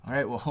All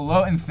right, well,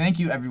 hello and thank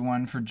you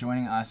everyone for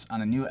joining us on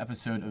a new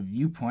episode of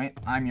Viewpoint.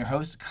 I'm your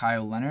host,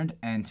 Kyle Leonard,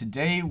 and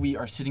today we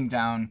are sitting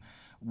down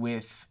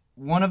with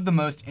one of the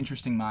most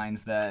interesting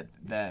minds that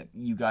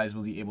you guys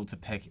will be able to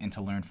pick and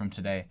to learn from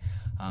today.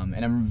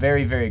 And I'm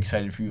very, very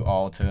excited for you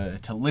all to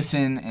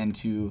listen and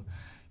to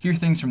hear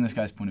things from this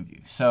guy's point of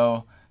view.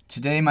 So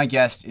today my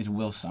guest is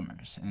Will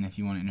Summers, and if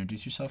you want to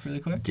introduce yourself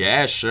really quick.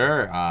 Yeah,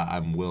 sure.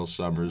 I'm Will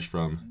Summers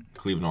from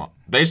Cleveland, Ohio.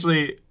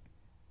 Basically,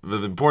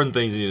 the important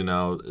things you need to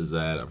know is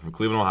that I'm from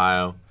Cleveland,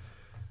 Ohio.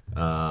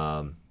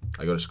 I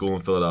go to school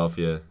in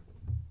Philadelphia,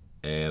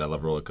 and I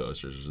love roller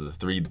coasters. Those are the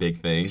three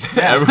big things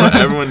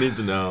everyone needs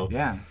to know.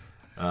 Yeah.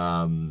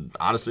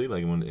 Honestly,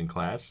 like when in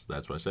class,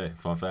 that's what I say.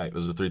 Fun fact.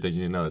 Those are the three things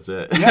you need to know. That's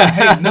it. Yeah.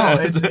 Hey, no,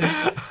 it's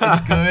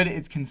good.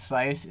 It's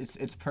concise.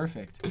 It's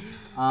perfect.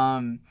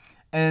 And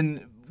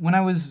when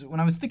I was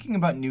thinking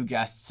about new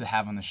guests to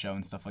have on the show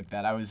and stuff like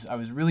that, I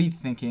was really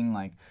thinking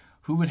like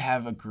who would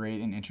have a great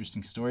and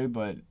interesting story,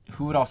 but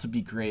who would also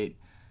be great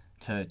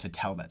to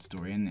tell that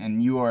story.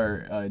 And you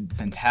are a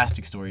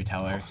fantastic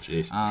storyteller. Oh,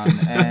 jeez.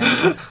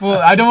 And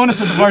well, I don't want to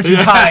set the bar too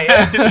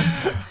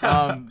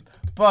high.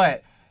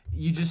 But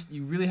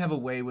you really have a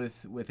way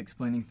with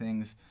explaining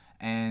things,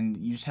 and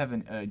you just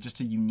have just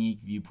a unique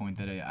viewpoint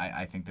that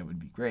I think that would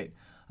be great.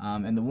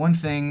 And the one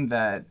thing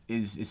that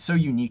is so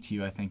unique to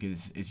you, I think,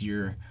 is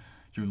your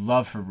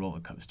love for roller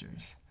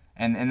coasters,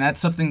 and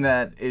that's something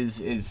that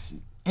is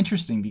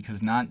interesting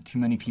because not too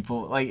many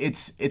people like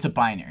it's a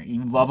binary.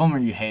 You love them or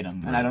you hate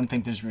them, and I don't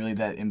think there's really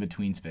that in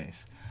between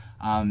space.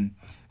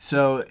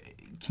 So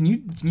can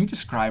you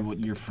describe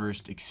what your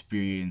first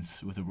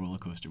experience with a roller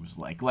coaster was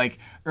like? Like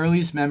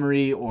earliest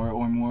memory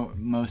or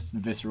most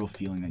visceral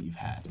feeling that you've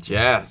had?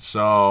 Yeah.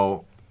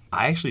 So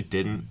I actually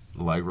didn't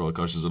like roller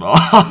coasters at all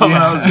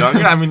when I was younger.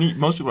 I mean,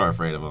 most people are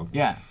afraid of them.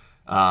 Yeah.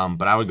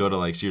 But I would go to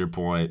like Cedar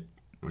Point,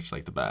 which is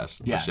like the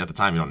best. Yeah. Which at the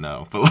time you don't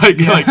know, but like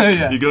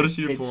you go to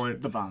Cedar Point.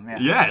 It's the bomb. Yeah.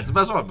 Yeah, it's the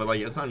best one. But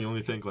like at the time you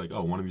only think like,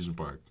 oh, one amusement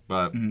park.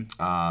 But and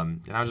I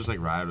would just like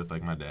ride with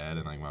like my dad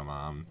and like my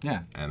mom.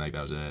 Yeah. And like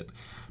that was it.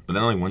 But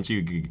then like once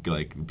you could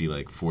like be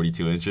like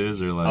 42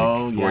 inches or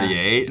like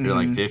 48 or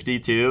like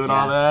 52 and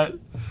all that,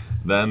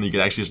 then you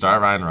could actually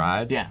start riding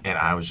rides. Yeah. And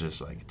I was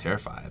just like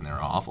terrified, and they were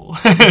awful.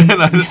 and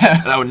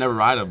I would never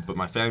ride them, but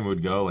my family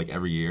would go like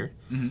every year.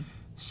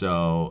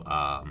 So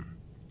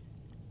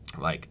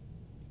like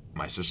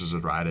my sisters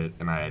would ride it,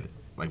 and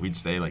we'd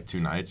stay like 2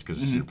 nights because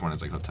Cedar Point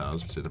has like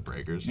hotels. We'd stay at the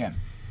Breakers. Yeah.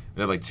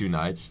 We'd have like 2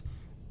 nights,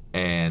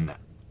 and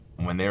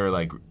when they were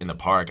like in the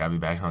park, I'd be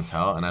back in the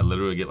hotel, and I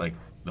literally would get like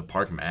the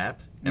park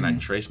map, and I'd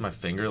trace my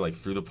finger like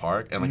through the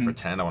park and like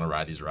pretend I want to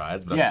ride these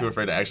rides, but I was too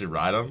afraid to actually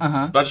ride them.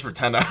 But I just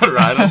pretend I would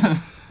ride them.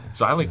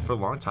 So I like for a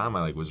long time I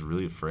like was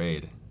really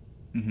afraid,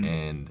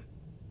 and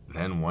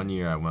then one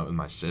year I went with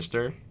my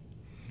sister.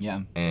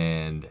 Yeah.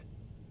 And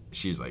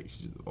she's an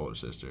older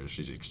sister.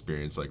 She's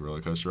experienced like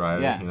roller coaster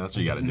riding. Yeah. You know, that's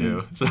what you got to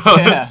do.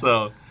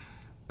 So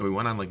and we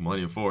went on like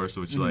Millennium Force,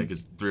 which like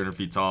is 300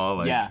 feet tall.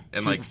 Like,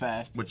 and super like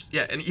fast.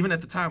 And even at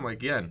the time, like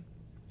again,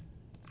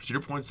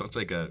 Cedar Point's such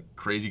like a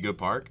crazy good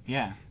park.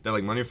 Yeah. That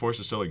like Millennium Force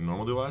is so like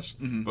normal to us.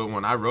 But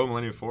when I rode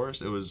Millennium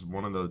Force, it was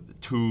one of the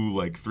 2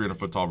 like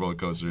 300-foot tall roller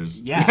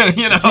coasters. Yeah.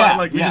 You know,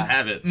 like we just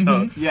have it.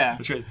 So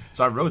it's great.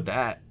 So I rode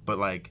that, but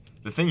like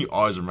the thing you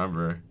always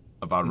remember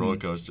about a roller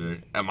coaster,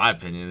 in my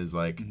opinion, is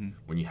like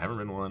when you haven't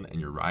ridden one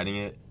and you're riding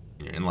it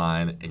and you're in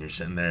line and you're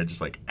sitting there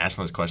just like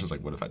asking those questions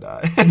like, what if I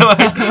die?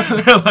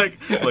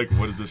 like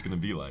what is this gonna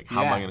be like?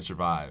 How am I gonna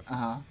survive?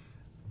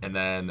 And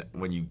then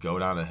when you go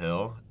down the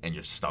hill and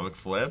your stomach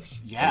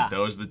flips, like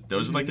those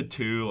are like the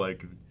 2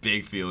 like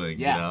big feelings,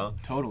 you know?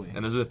 Totally.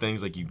 And those are the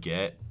things like you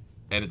get,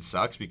 and it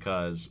sucks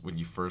because when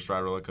you first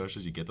ride roller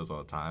coasters, you get those all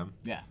the time.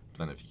 Yeah. But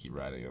then if you keep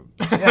riding them,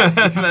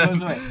 it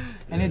goes away.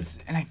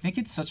 And I think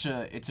it's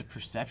a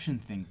perception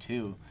thing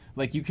too.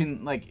 Like you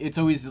can it's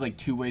always like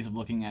 2 ways of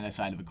looking at a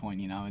side of a coin.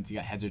 You know, you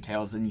got heads or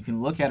tails, and you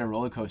can look at a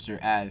roller coaster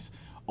as,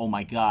 oh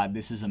my god,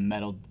 this is a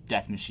metal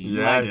death machine.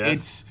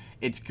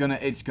 It's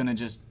gonna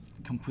just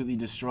completely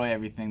destroy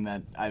everything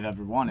that I've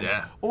ever wanted.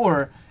 Yeah.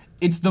 Or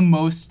it's the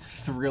most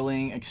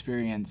thrilling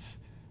experience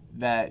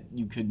that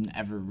you could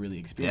ever really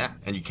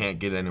experience. Yeah, and you can't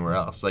get it anywhere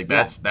else. Like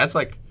that's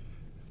like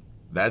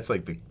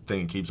the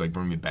thing that keeps like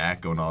bringing me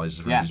back going to all these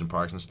different amusement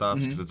parks and stuff,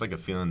 because it's like a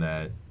feeling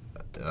that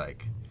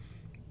like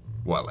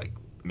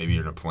maybe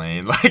you're in a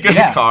plane, like in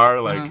a car,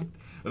 like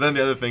and then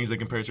the other things that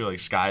compare to like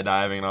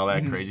skydiving and all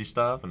that crazy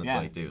stuff, and it's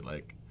like, dude,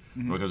 like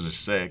roller coasters are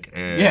sick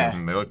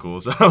and they look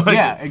cool, so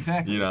like,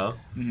 exactly, you know.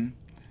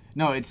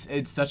 No, it's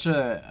such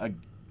a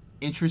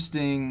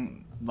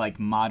interesting like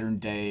modern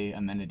day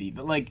amenity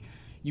that like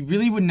you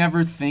really would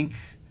never think.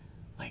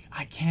 Like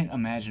I can't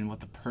imagine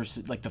what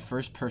the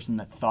first person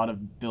that thought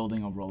of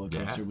building a roller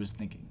coaster was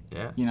thinking.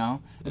 Yeah. You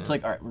know, it's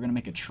like, all right, we're gonna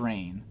make a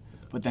train,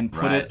 but then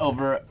put it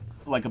over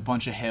like a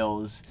bunch of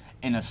hills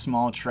in a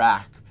small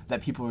track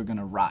that people are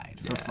gonna ride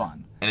for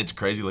fun. And it's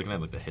crazy looking at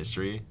like the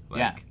history.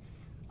 Like,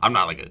 I'm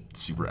not like a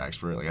super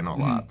expert. Like I know a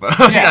lot, but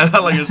Yeah. I'm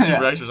not like a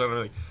super expert. I don't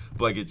really.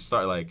 But like it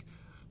started like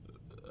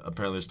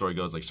apparently the story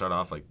goes like start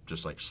off like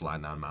just like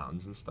sliding down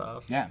mountains and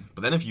stuff. Yeah.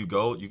 But then if you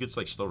go, you get to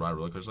like still ride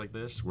roller coasters like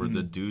this, where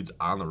the dude's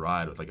on the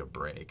ride with like a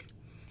brake.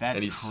 That's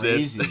and he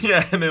crazy. sits,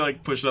 yeah, and they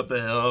like push up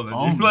the hill. And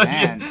oh like,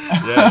 man.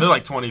 yeah, they're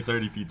like 20,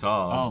 30 feet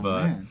tall. Oh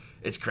but man.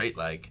 It's great.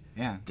 Like,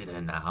 yeah.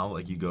 Then now,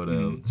 like you go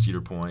to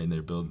Cedar Point and they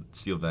build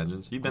Steel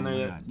Vengeance. You've been there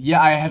yet? God.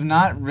 Yeah, I have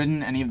not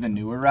ridden any of the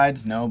newer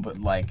rides. No, but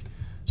like.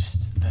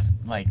 Just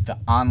the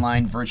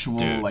online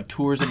virtual like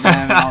tours of them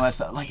and all that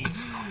stuff. Like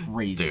it's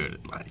crazy. Dude,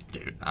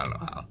 I don't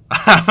know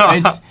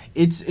how.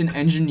 it's an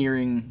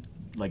engineering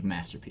like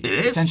masterpiece. It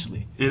is?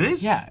 Essentially. It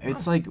is? Yeah,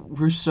 it's like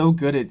we're so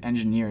good at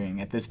engineering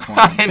at this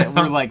point that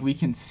we're like we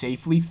can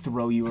safely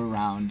throw you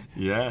around a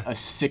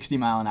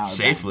 60-mile-an-hour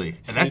safely.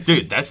 And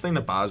that's the thing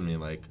that bothers me,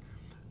 like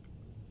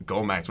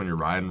going back to when you're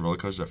riding roller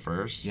coasters at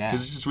first. Yeah.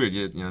 Because it's just weird,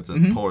 it's a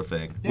polar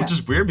thing. Yeah. Which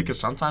is weird because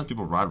sometimes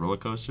people ride roller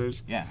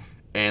coasters. Yeah.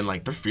 And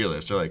like they're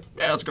fearless. They're like,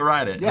 yeah, let's go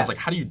ride it. Yeah. And it's like,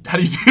 how do you do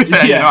that?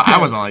 Yeah. You know, I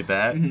wasn't like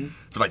that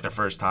for like the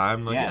first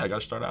time. Like, I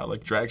gotta start out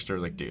like dragster.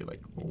 Like, dude,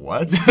 like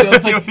what?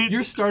 It's like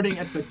you're starting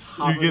at the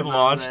top. You're getting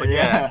launched. Like,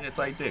 it's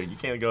like, dude, you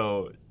can't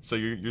go. So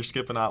you're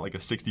skipping out like a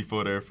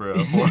 60-footer for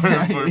your first roller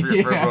coaster.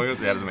 Yeah,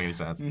 that doesn't make any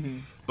sense.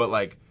 But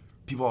like,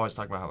 people always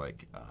talk about how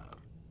like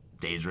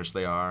dangerous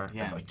they are.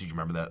 Yeah. Like, did you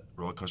remember that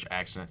roller coaster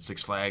accident at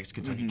Six Flags,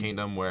 Kentucky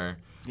Kingdom, where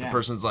the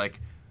person's like.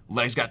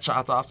 Legs got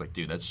chopped off. It's like,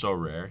 dude, that's so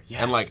rare.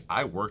 Yeah. And like,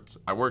 I worked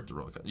the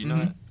roller coaster. You know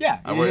that? Yeah.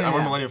 I worked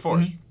Millennium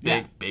Force.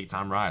 Big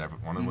time ride.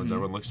 One of the ones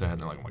everyone looks at and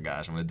they're like, oh my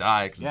gosh, I'm gonna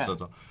die because it's so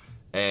tall.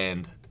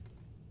 And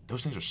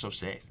those things are so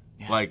safe.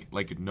 Yeah.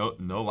 Like no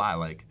lie.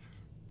 Like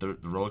the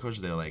roller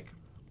coasters, they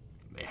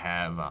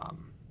have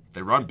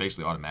they run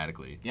basically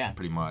automatically. Yeah.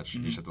 Pretty much.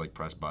 You just have to like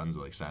press buttons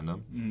to like send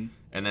them.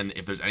 And then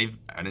if there's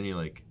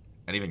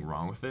anything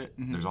wrong with it,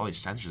 there's all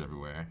these sensors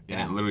everywhere, and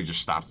it literally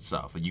just stops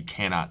itself. Like you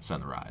cannot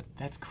send the ride.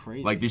 That's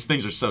crazy. Like these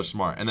things are so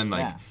smart. And then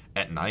like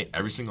at night,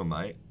 every single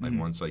night, like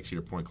once like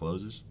Cedar Point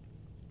closes,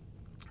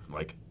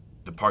 like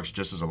the park's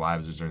just as alive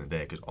as it is during the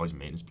day because all these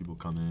maintenance people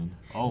come in.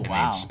 Oh, and they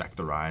inspect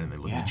the ride and they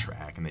look at the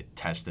track and they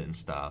test it and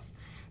stuff.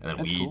 And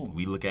then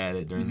we look at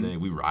it during the day.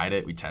 We ride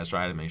it. We test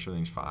ride it, make sure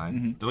everything's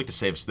fine. They're like the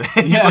safest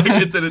thing. Like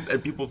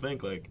and people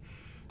think like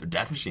they're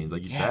death machines,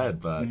 like you said,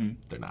 but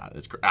they're not.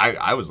 It's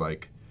I was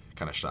like.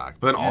 Kind of shocked,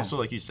 but then also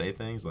like you say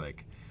things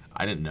like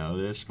I didn't know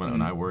this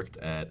when I worked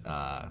at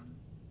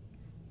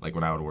like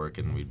when I would work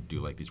and we'd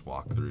do like these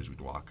walkthroughs,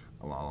 we'd walk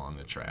along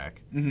the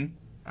track on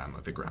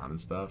like the ground and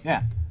stuff,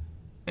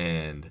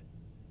 and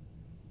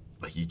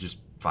like you just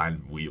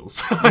find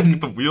wheels. Like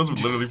the wheels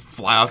would literally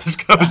fly off this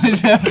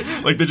coast.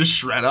 Like they just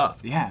shred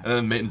up, and then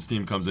the maintenance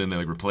team comes in, they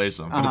like replace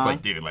them, but it's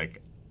like, dude,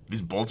 like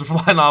these bolts are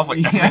flying off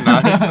like every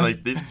night.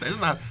 Like there's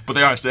not, but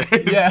they are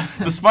safe. Yeah.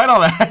 Despite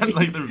all that,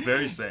 like they're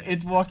very safe.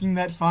 It's walking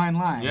that fine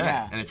line.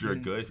 Yeah. And if you're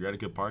if you're at a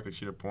good park at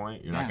Cedar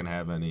Point, you're not gonna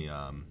have any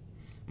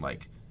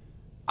like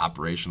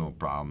operational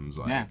problems,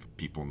 like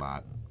people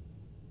not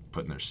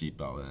putting their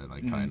seatbelt in,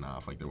 like tying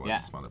off, like there was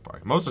at some other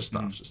park. Most of the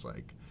stuff's just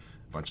like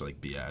a bunch of like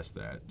BS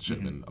that should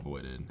have been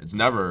avoided. It's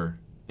never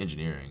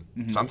engineering.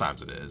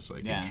 Sometimes it is,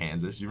 like in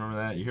Kansas. You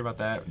remember that? You hear about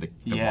that? The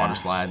water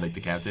slide, like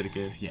decapitated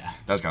kid? Yeah.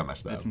 That was kind of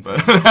messed up.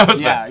 But that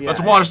was bad. That's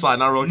a water slide,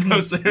 not a roller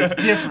coaster. It's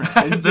different.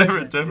 It's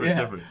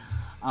different.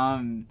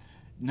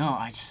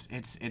 No,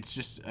 it's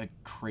just a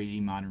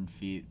crazy modern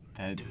feat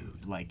that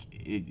like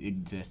it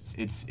exists.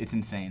 It's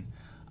insane.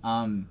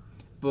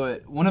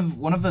 But one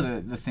of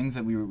the things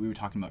that we were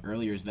talking about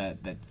earlier is that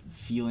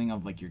feeling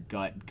of like your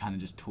gut kind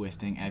of just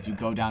twisting as you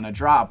go down a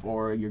drop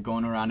or you're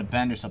going around a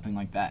bend or something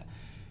like that.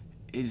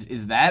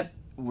 Is that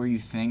where you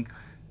think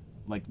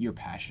like your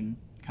passion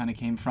kind of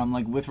came from,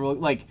 like with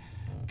like,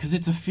 because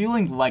it's a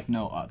feeling like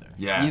no other.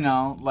 Yeah. You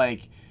know,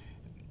 like,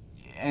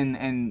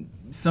 and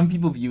some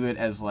people view it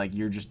as like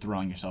you're just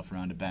throwing yourself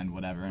around a bend,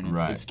 whatever, and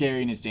it's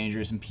scary and it's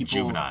dangerous and people.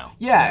 Juvenile.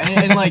 Yeah,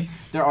 and like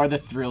there are the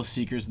thrill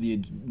seekers, the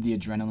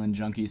adrenaline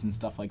junkies and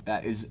stuff like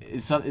that. Is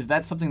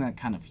that something that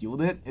kind of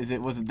fueled it?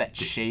 Was it that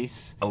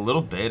chase? A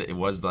little bit. It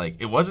was like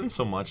it wasn't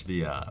so much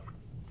the.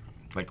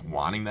 Like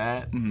wanting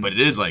that, but it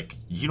is like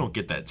you don't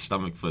get that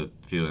stomach foot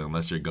feeling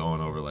unless you're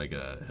going over like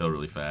a hill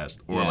really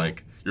fast or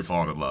like you're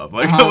falling in love,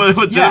 like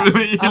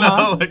legitimately, you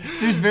know. Like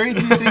there's very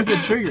few things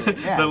that trigger it.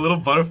 Yeah. That little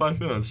butterfly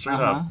feeling, straight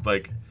up.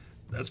 Like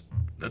that's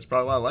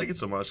probably why I like it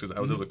so much because I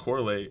was able to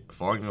correlate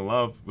falling in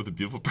love with a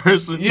beautiful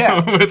person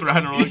with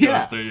riding a roller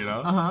coaster, you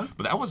know.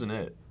 But that wasn't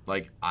it.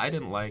 Like I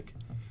didn't like,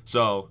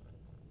 so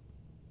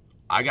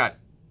I got.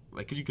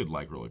 Like, because you could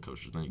like roller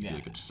coasters, then you could be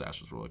like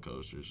obsessed with roller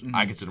coasters.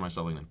 I consider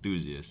myself like an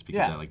enthusiast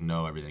because I like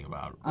know everything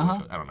about roller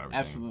coasters. I don't know everything.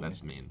 Absolutely.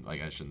 That's mean.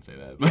 Like I shouldn't say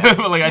that,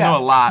 but like I know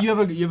a lot. You have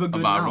a good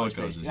about roller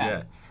coasters.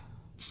 Yeah.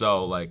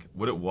 So like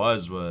what it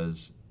was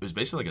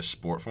basically like a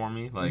sport for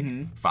me, like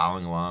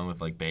following along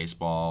with like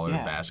baseball or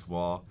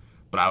basketball.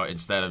 But I would,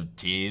 instead of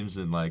teams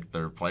and like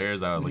their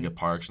players, I would look at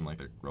parks and like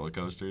their roller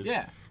coasters.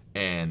 Yeah.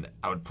 And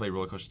I would play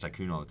Roller Coaster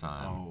Tycoon all the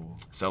time. Oh,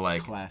 so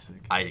like, classic.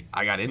 I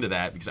got into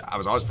that because I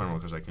was always playing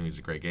Roller Coaster Tycoon. It's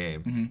a great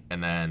game.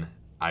 And then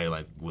I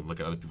like would look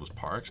at other people's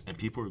parks, and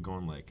people were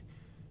going like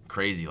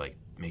crazy, like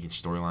making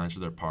storylines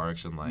for their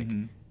parks and like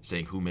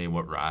saying who made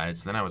what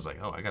rides. Then I was like,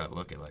 oh, I gotta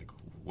look at like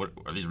what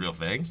are these real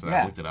things? And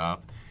Yeah. I looked it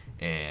up,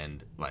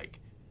 and like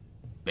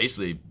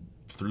basically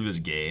through this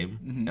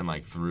game and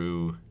like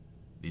through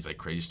these like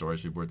crazy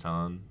stories people were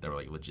telling that were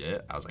like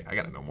legit, I was like, I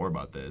gotta know more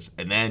about this.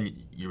 And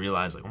then you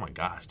realize like, oh my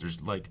gosh,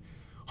 there's like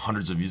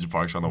hundreds of amusement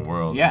parks around the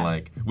world. Yeah. And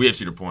like we have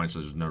Cedar Point, so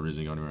there's no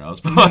reason to go anywhere else.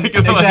 But like,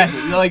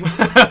 Exactly. Like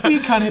we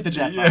kind of hit the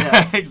jackpot.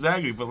 yeah, Yeah.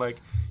 exactly. But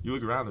like you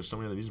look around, there's so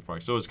many other amusement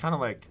parks. So it's kind of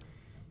like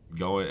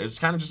going. It's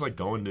kind of just like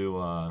going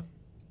to.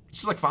 It's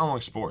just like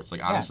following sports.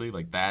 Like honestly,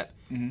 like that.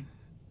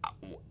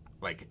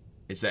 Like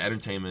it's the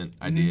entertainment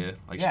idea,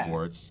 like Yeah.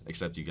 sports,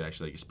 except you can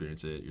actually like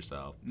experience it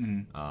yourself.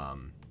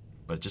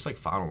 But just like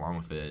following along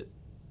with it.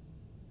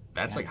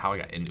 That's like how I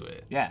got into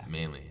it. Yeah.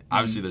 Mainly.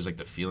 Obviously, there's like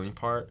the feeling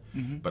part,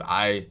 but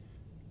I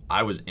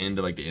was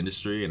into like the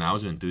industry and I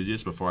was an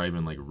enthusiast before I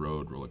even like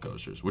rode roller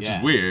coasters, which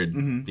is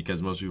weird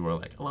because most people are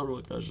like, I love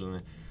roller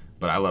coasters,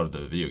 but I love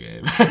the video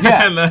game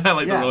and then I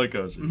like the roller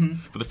coasters.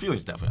 But the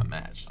feeling's definitely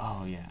unmatched.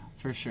 Oh yeah,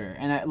 for sure.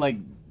 And I, like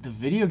the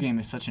video game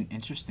is such an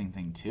interesting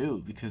thing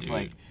too because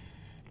like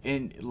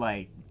in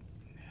like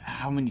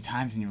how many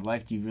times in your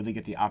life do you really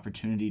get the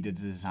opportunity to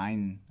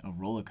design a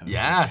roller coaster?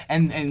 Yeah.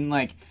 And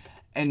like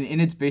and in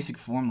its basic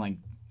form, like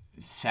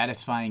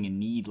satisfying a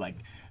need, like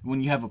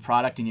when you have a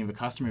product and you have a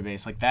customer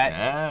base like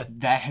that,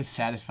 that has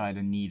satisfied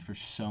a need for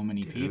so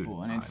many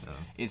people. And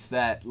it's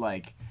that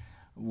like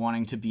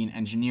wanting to be an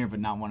engineer but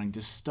not wanting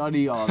to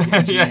study all of the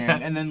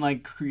engineering and then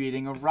like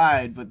creating a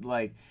ride, but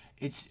like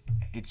it's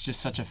just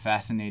such a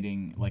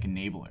fascinating like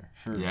enabler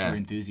for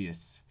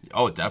enthusiasts.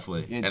 Oh,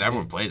 definitely. And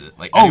everyone plays it.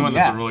 Like anyone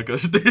that's a roller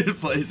coaster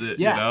plays it,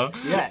 yeah, you know?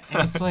 Yeah.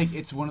 And it's like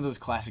it's one of those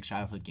classic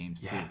childhood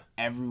games too.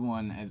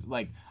 Everyone has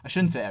like I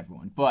shouldn't say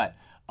everyone, but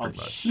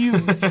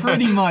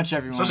pretty much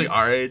everyone. Especially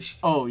our age.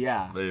 Oh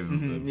yeah.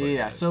 They've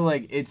yeah. So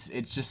like it's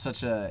just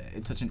such an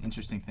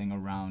interesting thing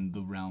around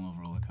the realm of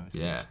roller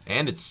coasters. Yeah.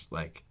 And it's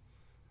like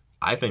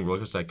I think Roller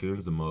Coaster Tycoon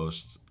is the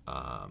most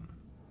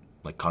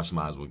like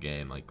customizable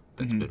game like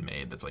that's been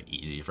made that's like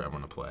easy for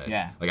everyone to play.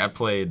 Yeah. Like I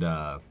played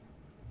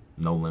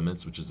No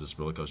Limits, which is this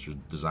roller coaster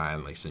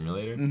design like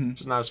simulator.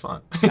 Just not as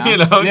fun. No? You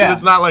know? Yeah.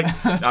 It's not like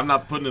I'm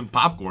not putting in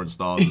popcorn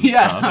stalls and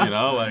stuff, you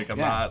know? Like I'm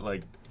not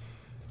like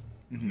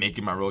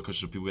making my roller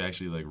coaster so people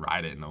actually like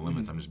ride it in No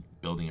Limits. I'm just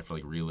building it for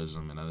like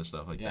realism and other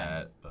stuff like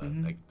that. But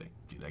like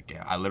dude, that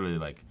game I literally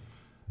like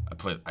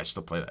I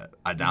still play that.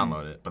 I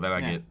download it, but then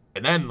I get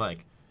and then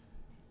like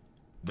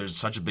there's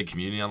such a big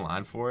community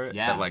online for it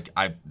that like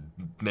I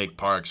make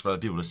parks for other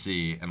people to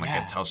see and like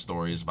I tell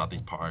stories about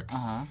these parks.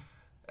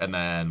 And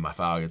then my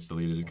file gets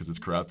deleted because it's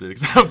corrupted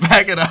because I don't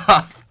back it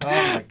up. Oh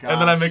my god!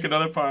 And then I make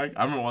another park.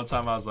 I remember one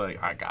time I was like,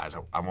 all right guys,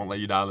 I won't let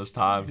you down this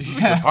time. It's just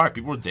a good park.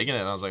 People were digging it.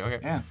 And I was like,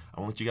 okay, I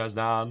won't let you guys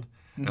down.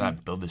 And I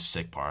build this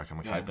sick park. I'm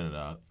like hyping it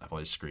up. I have all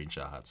these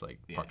screenshots. Like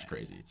park's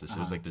crazy. It's this, it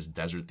was like this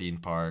desert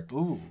themed park.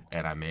 Ooh.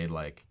 And I made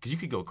like, because you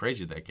could go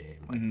crazy with that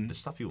game. Like the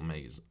stuff people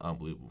make is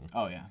unbelievable.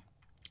 Oh yeah.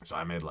 So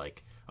I made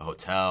like a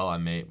hotel. I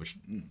made, which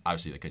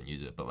obviously they couldn't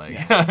use it, but like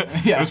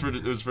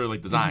it was for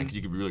like design because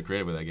you could be really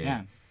creative with that game.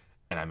 Yeah.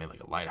 And I made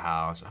like a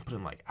lighthouse. I put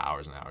in like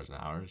hours and hours and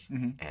hours.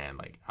 And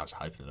like I was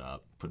hyping it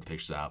up, putting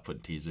pictures out,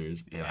 putting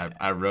teasers. And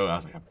I wrote, I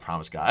was like, I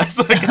promise guys.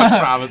 Like I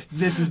promise.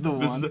 This is the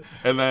one.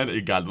 And then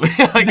it got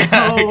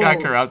it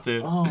got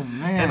corrupted. Oh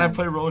man. And I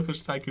played Roller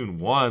Coaster Tycoon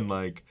 1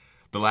 like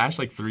the last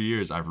like 3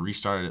 years. I've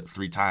restarted it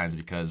 3 times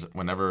because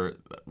whenever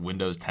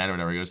Windows 10 or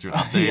whatever goes through an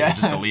update, it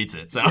just deletes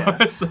it. So,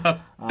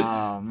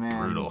 oh man.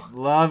 Brutal.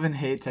 Love and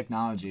hate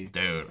technology.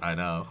 Dude, I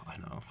know.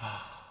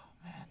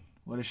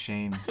 What a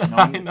shame.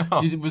 I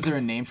know. Was there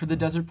a name for the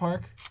desert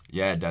park?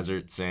 Yeah,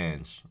 Desert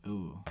Sands.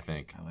 Ooh, I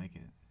think. I like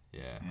it.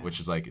 Yeah, which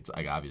is like it's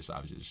like obviously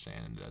just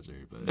sand in the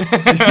desert, but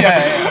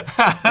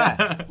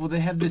yeah. Well,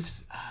 they have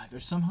this.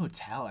 There's some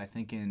hotel I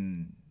think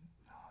in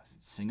is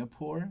it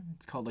Singapore?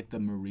 It's called like the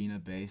Marina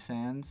Bay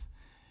Sands.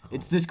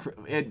 It's this.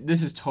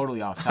 This is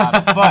totally off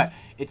topic, but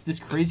it's this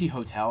crazy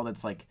hotel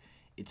that's like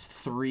it's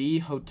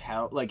 3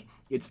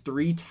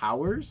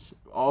 towers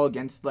all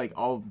against like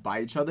all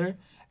by each other,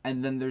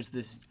 and then there's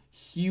this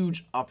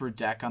huge upper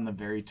deck on the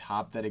very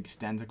top that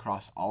extends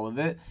across all of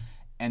it,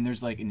 and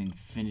there's like an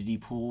infinity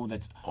pool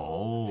that's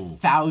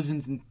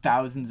thousands and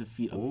thousands of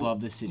feet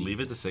above the city. Leave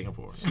it to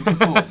Singapore. Super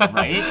cool,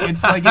 right?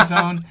 It's like its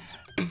own,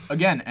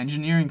 again,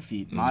 engineering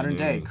feat, modern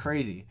day,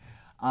 crazy.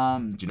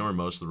 Do you know where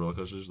most of the roller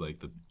coasters, like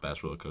the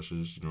best roller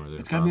coasters, you know where they're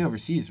It's got to be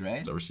overseas, right?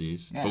 It's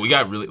overseas. Yeah. But we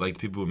got really, like, the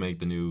people who make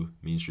the new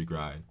Mean Street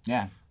Ride.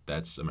 Yeah.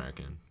 That's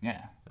American.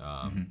 Yeah.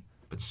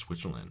 But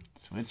Switzerland.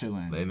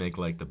 Switzerland. They make,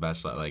 like, the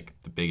best, like,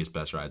 the biggest,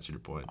 best ride, Cedar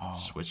Point. Oh.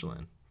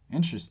 Switzerland.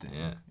 Interesting.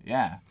 Yeah.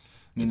 Yeah.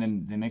 I mean,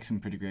 then they make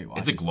some pretty great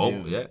watches. It's a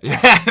global, too. yeah.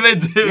 Yeah, they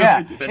do.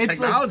 Yeah. The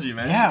technology, like,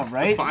 man. Yeah,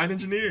 right? Fine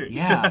engineering.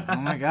 Yeah. Oh,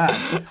 my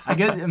God. I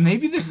guess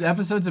maybe this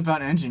episode's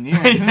about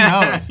engineering. Who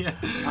knows?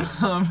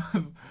 Yeah.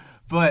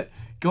 But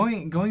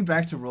going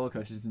back to roller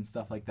coasters and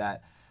stuff like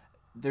that,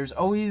 there's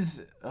always,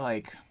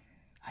 like,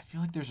 I feel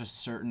like there's a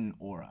certain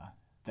aura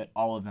that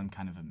all of them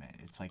kind of emit.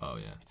 It's like,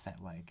 it's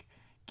that, like,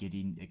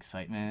 giddy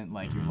excitement.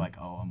 Like, you're like,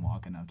 oh, I'm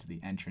walking up to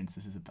the entrance.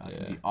 This is about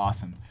to be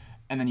awesome.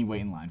 and then you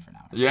wait in line for an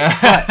hour.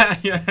 Yeah.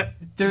 Yeah.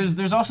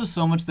 There's also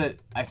so much that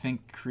I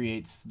think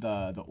creates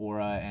the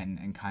aura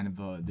and kind of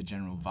the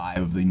general vibe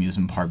of the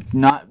amusement park.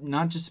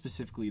 Not just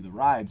specifically the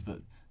rides, but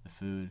the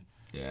food,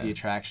 the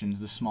attractions,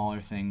 the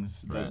smaller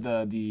things, right.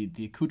 the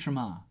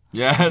accoutrement.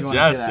 Yes.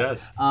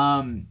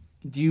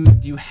 Do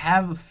you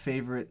have a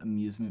favorite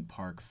amusement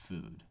park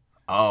food?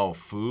 Oh,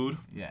 food?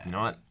 Yeah. You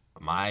know what?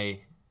 I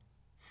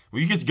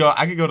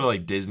could go to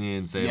like Disney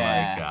and say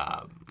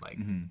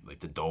like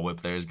the Dole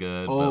Whip there is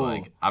good, but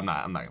like I'm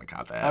not gonna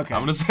count that. Okay.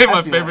 I'm gonna say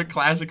my favorite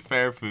classic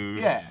fare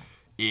food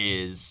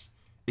is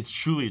it's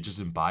truly it just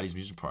embodies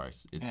amusement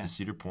parks. It's the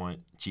Cedar Point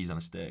cheese on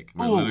a stick.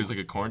 Where it literally is like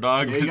a corn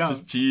dog. It's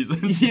just cheese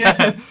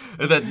instead.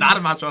 And then not a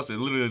mozzarella. It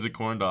literally is a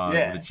corn dog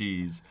with a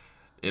cheese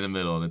in the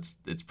middle, and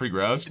it's pretty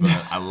gross, but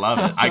I love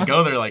it. I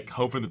go there like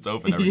hoping it's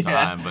open every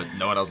time, but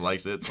no one else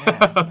likes it, so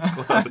it's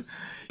closed.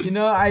 You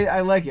know,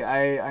 I like it.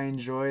 I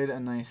enjoyed a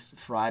nice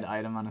fried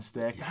item on a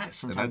stick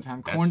from time to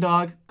time. Corn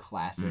dog,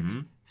 classic,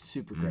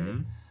 super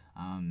great.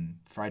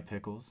 Fried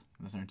pickles,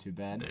 those aren't too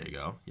bad. There you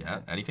go.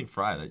 Yeah, anything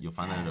fried that you'll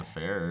find that at a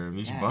fair or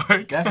amusement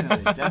park.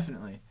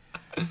 Definitely.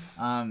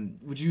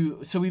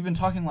 So we've been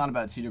talking a lot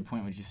about Cedar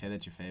Point. Would you say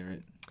that's your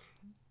favorite?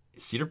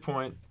 Cedar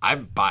Point,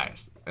 I'm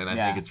biased, and I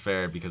think it's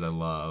fair because I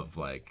love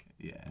like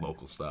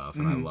local stuff,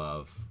 and I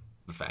love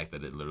the fact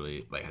that it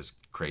literally like has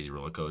crazy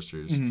roller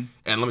coasters. And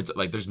let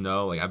me there's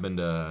no like I've been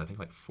to I think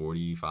like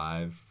 40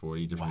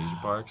 different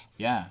amusement parks.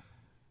 Yeah.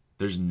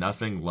 There's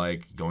nothing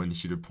like going to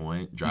Cedar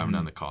Point, driving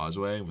down the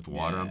causeway with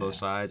water on both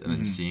sides, and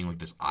then seeing like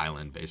this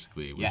island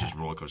basically with just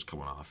roller coasters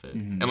coming off it.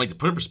 And like to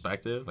put in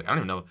perspective, like I don't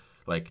even know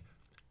like.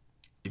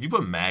 If you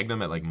put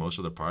Magnum at like most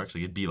of the parks,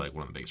 like it'd be like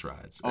one of the biggest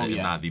rides, if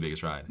not the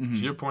biggest ride.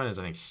 Cedar Point has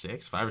I think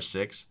 5 or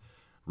 6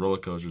 roller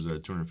coasters that are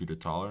 200 feet or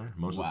taller.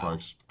 Most of the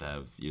parks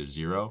have either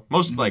 0.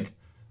 Most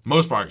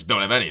parks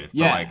don't have anything.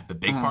 But like the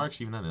big parks,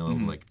 even then they'll have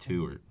like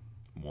 2 or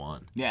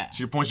 1. Yeah.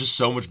 Cedar Point's just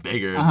so much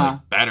bigger, and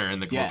like better, and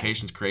the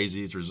location's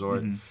crazy. It's a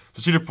resort.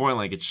 So Cedar Point,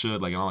 like it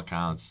should, like in all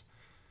accounts,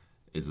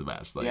 is the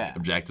best. Like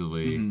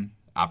objectively,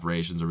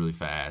 operations are really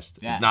fast.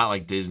 It's not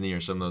like Disney or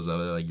some of those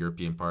other like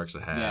European parks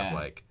that have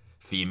like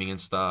theming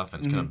and stuff,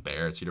 and it's kind of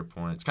bare at Cedar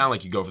Point. It's kind of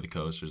like you go for the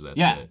coasters, that's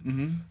it.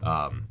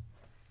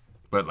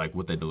 But like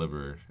what they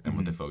deliver and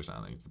what they focus on,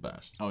 I think it's the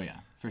best. Oh yeah,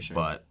 for sure.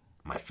 But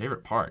my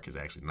favorite park is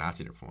actually not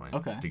Cedar Point.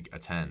 Okay. To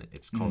attend,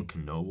 it's called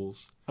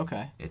Knoebels.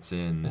 Okay. It's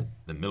in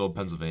the middle of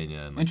Pennsylvania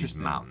and like these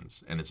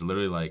mountains, and it's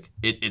literally like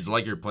it's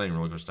like you're playing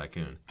Roller Coaster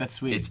Tycoon. That's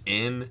sweet.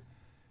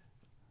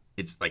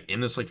 It's like in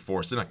this like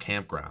forest in a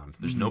campground.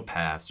 There's no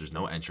paths. There's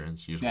no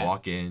entrance. You just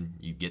walk in.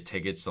 You get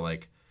tickets to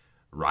like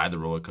ride the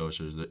roller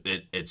coasters.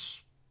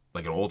 It's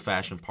like an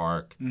old-fashioned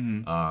park.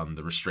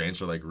 The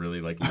restraints are like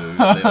really like loose.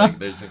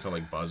 There's things called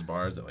like buzz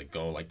bars that like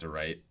go like to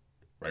right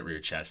where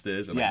your chest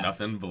is, and like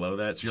nothing below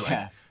that. So you're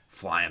like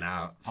flying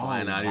out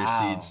of your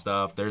seat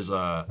stuff. There's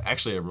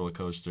actually a roller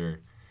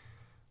coaster.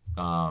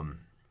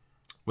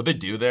 What they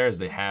do there is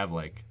they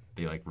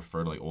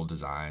refer to like old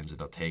designs, and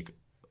they'll take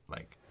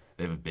like.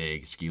 They have a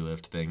big ski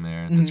lift thing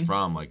there that's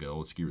from like an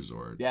old ski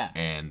resort. Yeah.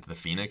 And the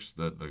Phoenix,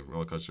 the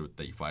roller coaster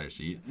that you fly your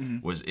seat,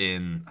 was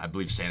in, I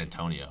believe, San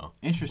Antonio.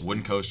 Interesting.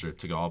 Wooden coaster,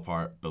 took it all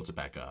apart, built it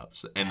back up.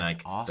 So, and that's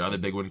like awesome. The other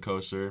big wooden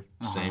coaster,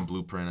 same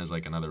blueprint as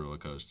like another roller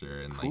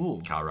coaster in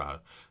like Colorado.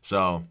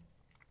 So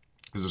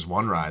there's this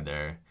one ride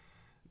there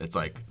that's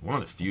like one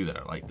of the few that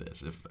are like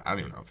this. I don't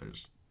even know if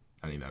there's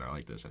any that are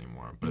like this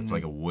anymore, but it's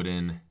like a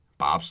wooden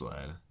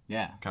bobsled.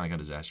 Yeah. Kind of like how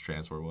Disaster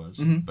Transport was.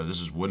 But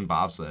this is wooden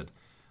bobsled.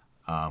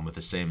 With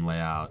the same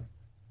layout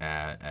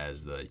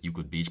as the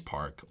Euclid Beach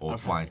Park, old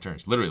flying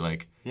turns. Literally,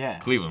 like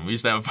Cleveland. We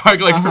used to have a park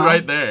like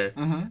right there.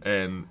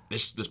 And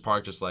this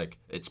park just like,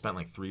 it spent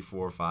like 3,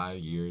 4, 5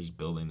 years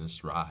building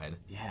this ride.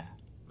 Yeah.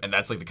 And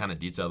that's like the kind of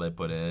detail they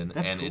put in.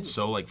 That's cool. It's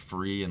so like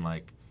free and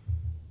like,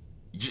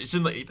 it's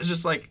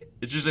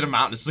just in a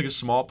mountain. It's like a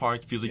small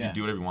park. It feels like you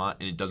do whatever you want,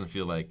 and it doesn't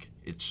feel like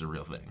it's a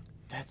real thing.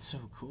 That's so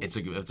cool. It's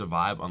a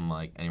vibe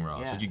unlike anywhere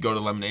else. Yeah. Like you go to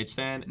a lemonade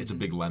stand, it's a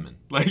big lemon.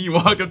 Like you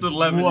walk up to the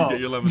lemon, you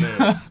get your lemonade.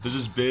 There's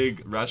this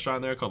big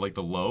restaurant there called like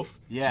the Loaf.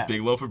 Yeah. It's a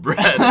big loaf of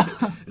bread,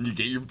 and you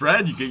get your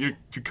bread, you get your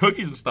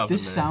cookies and stuff.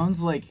 This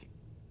sounds like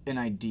an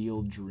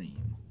ideal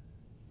dream.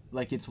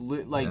 Like it's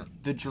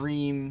the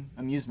dream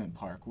amusement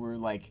park. Where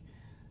like,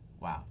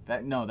 wow,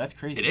 that's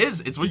crazy. It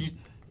is. It's what you.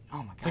 Oh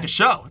my god. It's like a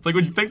show. It's like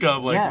what you think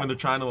of like when they're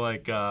trying to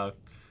like kind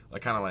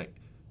of like.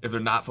 If they're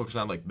not focused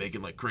on like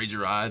making like crazy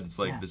rides, it's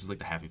like this is like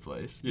the happy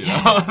place. You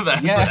know?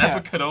 That's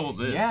what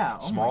Knoebels is. Yeah.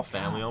 Small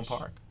family-owned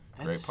park.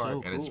 Great park. So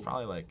cool. And it's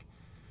probably like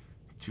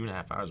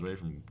 2.5 hours away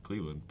from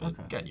Cleveland. But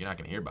again, you're not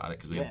gonna hear about it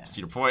because we have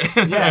Cedar Point.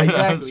 Yeah,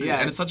 exactly.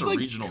 And it's such a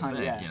regional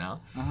thing, you know?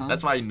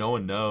 That's why no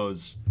one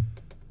knows.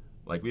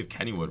 Like we have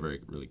Kennywood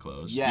really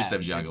close. We used to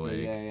have Geauga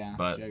Lake. Yeah.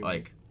 But Geauga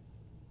like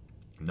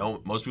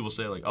most people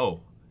say like,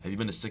 oh, have you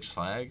been to Six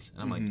Flags?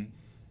 And I'm like,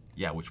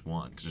 yeah, which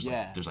one? Because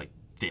there's like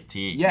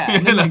 15. Yeah,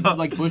 and then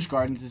like Busch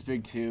Gardens is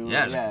big too.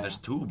 Yeah, there's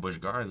 2 Busch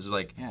Gardens. It's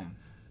like,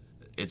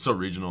 it's so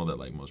regional that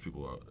like most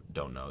people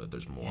don't know that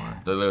there's more. Yeah.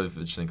 They literally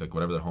just think like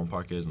whatever their home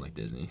park is, and like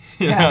Disney,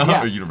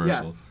 or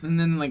Universal. Yeah. And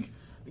then like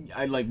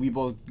we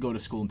both go to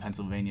school in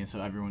Pennsylvania,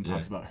 so everyone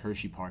talks about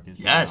Hershey Park as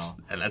well. Yes,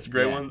 and that's a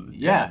great one.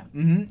 Yeah.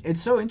 Mm-hmm.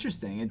 It's so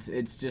interesting.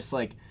 It's just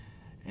like,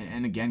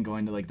 and again,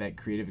 going to like that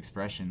creative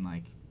expression,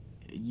 like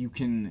you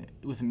can,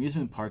 with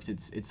amusement parks,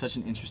 it's such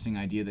an interesting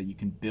idea that you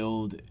can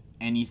build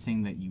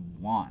anything that you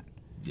want.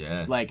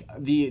 Yeah. Like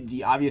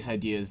the obvious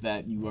idea is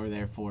that you are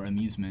there for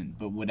amusement,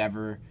 but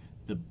whatever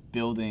the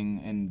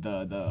building and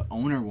the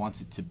owner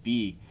wants it to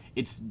be,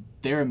 it's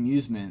their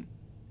amusement,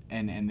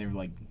 and they're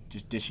like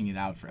just dishing it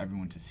out for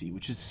everyone to see,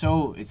 which is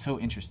so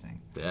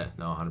interesting. Yeah,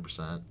 no,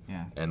 100%.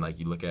 Yeah. And like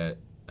you look at,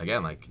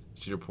 again, like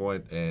Cedar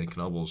Point and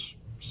Knoebels,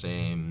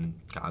 same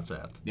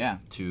concept. Yeah.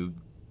 Two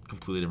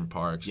completely different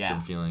parks,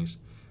 different feelings.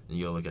 And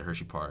you go look at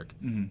Hershey Park,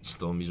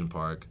 still amusement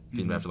park,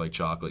 themed after like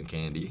chocolate and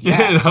candy.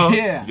 Yeah. You know?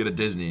 Yeah. You go to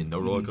Disney, no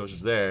roller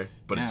coasters there,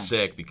 but it's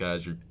sick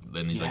because you're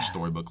in these like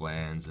storybook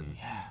lands and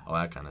all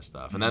that kind of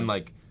stuff. And then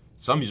like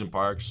some amusement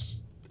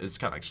parks, it's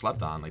kind of like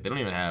slept on. Like they don't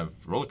even have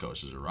roller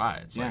coasters or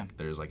rides. Yeah. Like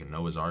there's like a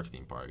Noah's Ark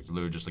theme park. It's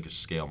literally just like a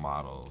scale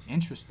model of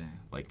Interesting.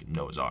 like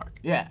Noah's Ark.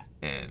 Yeah.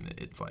 And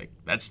it's like,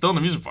 that's still an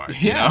amusement park,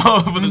 Yeah. you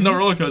know? But there's no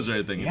roller coaster or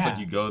anything. It's Yeah. like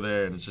you go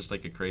there and it's just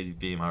like a crazy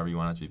theme, however you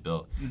want it to be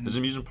built. There's an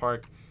amusement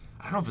park,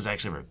 I don't know if it's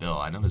actually ever built.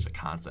 I know there's a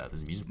concept.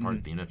 There's an amusement park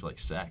themed after like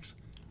sex.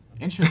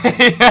 Interesting.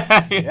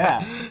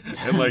 Yeah.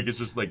 And like it's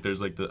just like there's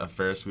like a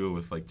Ferris wheel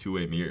with like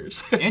two-way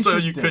mirrors. So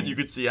you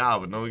could see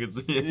out, but no one could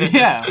see it.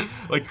 Yeah.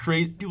 Like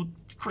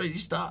crazy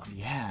stuff.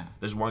 Yeah.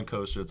 There's one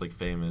coaster that's like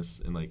famous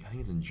in like, I think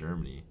it's in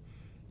Germany.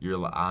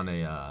 You're on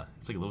a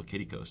it's like a little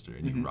kiddie coaster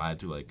and you can ride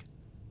through like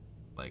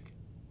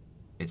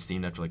it's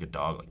themed after like a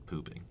dog like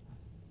pooping.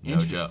 No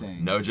joke.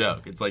 No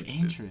joke. It's like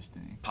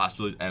interesting.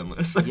 Possibilities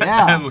endless.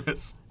 Yeah.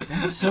 Endless.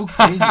 That's so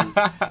crazy.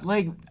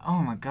 Like, oh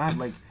my god,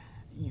 like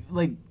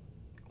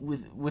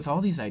with all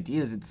these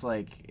ideas, it's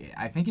like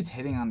I think it's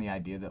hitting on the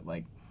idea that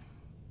like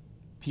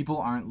people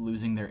aren't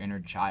losing their inner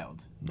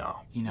child.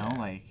 No. You know,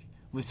 like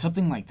with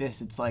something like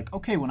this, it's like,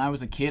 okay, when I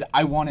was a kid,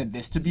 I wanted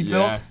this to be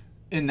built,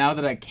 and now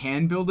that I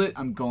can build it,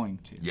 I'm going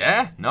to.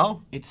 Yeah,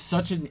 no. It's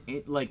such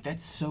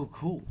that's so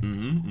cool.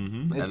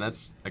 And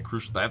that's a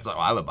crucial. That's what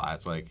I live by.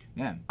 It's like,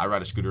 I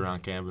ride a scooter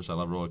around campus. I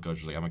love roller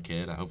coasters. Like I'm a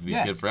kid. I hope to be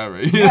a kid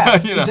forever.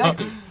 Yeah, you know?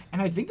 Exactly.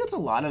 And I think that's a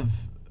lot of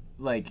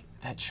like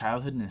that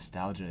childhood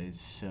nostalgia is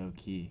so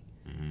key.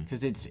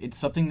 Because it's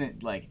something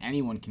that like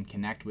anyone can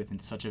connect with in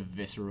such a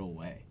visceral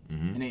way,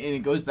 and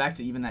it goes back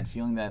to even that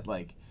feeling that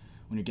like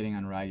when you're getting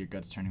on a ride, your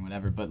gut's turning,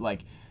 whatever. But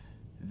like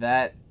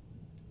that,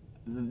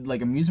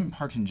 like amusement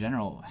parks in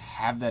general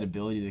have that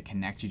ability to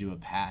connect you to a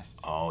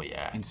past. Oh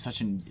yeah. In such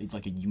a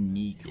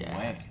unique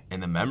way.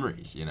 And the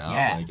memories, you know.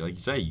 Yeah. Like you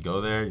say, you go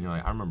there, and you're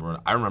like,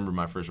 I remember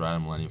my first ride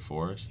on Millennium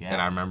Force,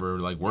 and I remember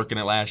like working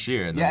it last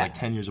year, and there's like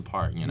 10 years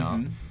apart, you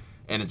know.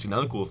 And it's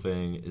another cool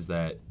thing is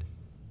that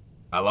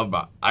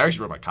I actually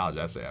wrote my college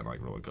essay on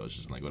like roller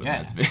coasters and like what it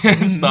meant to be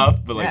and stuff.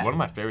 But like one of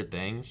my favorite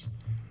things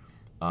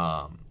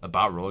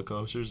about roller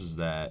coasters is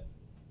that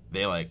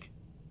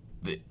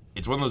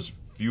it's one of those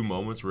few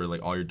moments where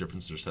like all your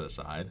differences are set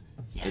aside.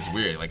 Yeah. It's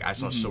weird. Like I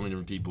saw so many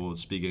different people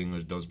speak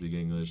English, don't speak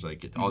English,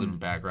 like all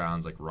different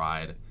backgrounds, like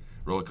ride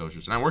roller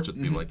coasters. And I worked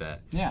with people like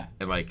that. Yeah.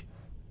 And like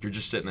you're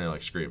just sitting there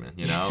like screaming,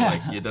 you know?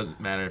 Like it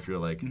doesn't matter if you're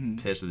like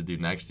pissed at the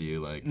dude next to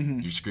you, like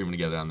you're screaming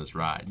together on this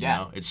ride, you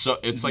know?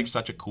 It's like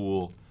such a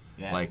cool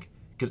like,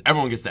 because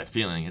everyone gets that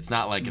feeling. It's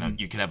not like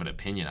you can have an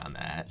opinion on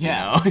that. You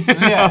know?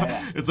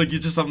 It's like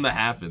it's just something that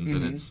happens,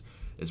 and it's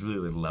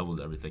really like levels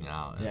everything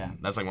out. And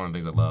that's like one of the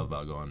things I love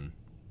about going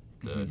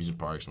to amusement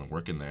parks and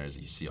working there is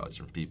that you see all these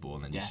different people,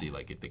 and then you see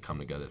like if they come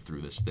together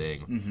through this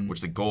thing,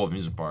 which the goal of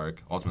amusement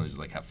park ultimately is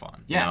like have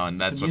fun. You know? And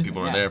that's what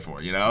people are there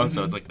for. You know,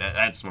 so it's like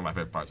that's one of my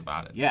favorite parts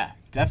about it. Yeah,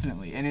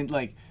 definitely. And it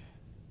like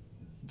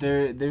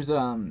there's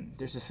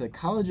a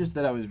psychologist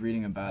that I was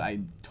reading about.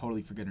 I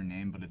totally forget her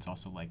name, but it's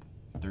also like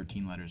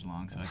 13 letters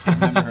long, so I can't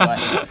remember her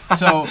last name.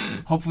 So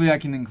hopefully I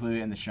can include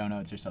it in the show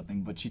notes or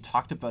something. But she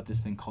talked about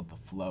this thing called the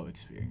flow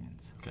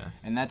experience. Okay.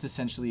 And that's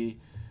essentially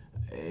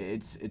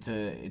it's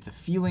a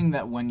feeling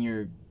that when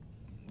you're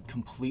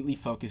completely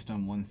focused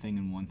on one thing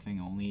and one thing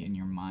only, and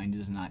your mind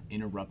is not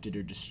interrupted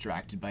or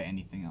distracted by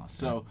anything else.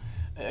 So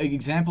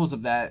examples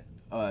of that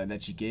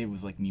that she gave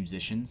was like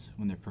musicians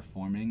when they're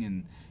performing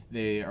and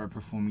they are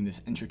performing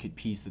this intricate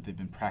piece that they've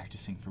been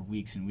practicing for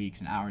weeks and weeks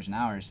and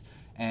hours,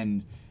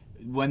 and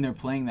when they're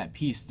playing that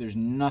piece, there's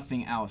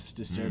nothing else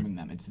disturbing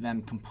them. It's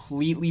them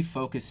completely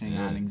focusing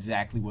on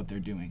exactly what they're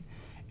doing.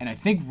 And I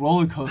think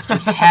roller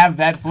coasters have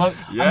that flow.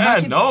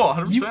 Yeah, no,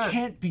 100%. You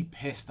can't be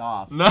pissed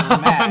off or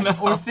mad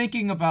or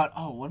thinking about,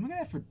 what am I going to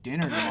have for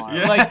dinner tomorrow?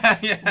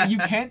 You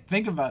can't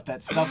think about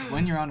that stuff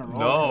when you're on a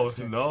roller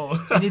coaster. No.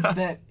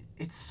 And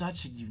it's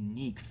such a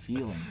unique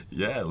feeling.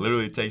 Yeah,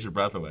 literally it takes your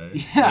breath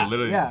away.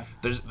 Yeah,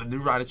 There's the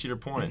new ride at Cedar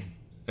Point.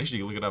 Actually,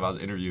 you can look it up. I was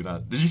interviewed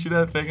on. Did you see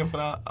that thing I put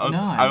out?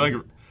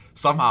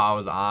 Somehow I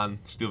was on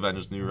Steel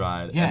Vengeance new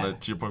ride, and the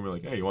Cedar Point were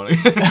like, "Hey, you want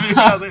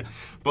to?"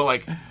 But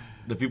like,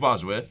 the people I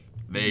was with,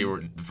 They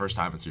were the first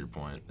time in Cedar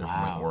Point. They're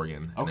from like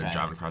Oregon, and they're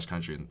driving across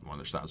country, and one of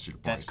their stops Cedar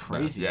Point. That's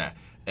crazy. Yeah,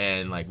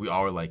 and like we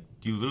all were like,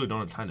 you literally don't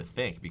have time to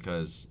think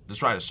because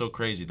this ride is so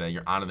crazy that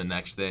you're on to the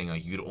next thing.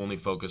 Like you could only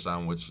focus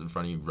on what's in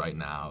front of you right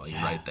now, like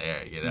right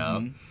there, you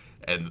know.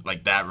 And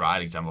like that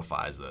ride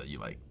exemplifies that you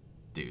like.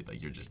 Dude,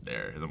 like you're just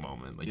there in the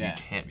moment. Like you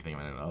can't be thinking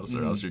about anything else,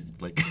 or else you're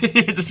like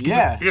you're just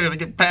you're gonna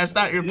get passed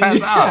out. You're gonna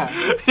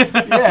pass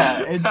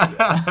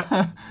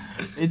out.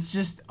 It's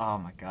just oh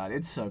my god,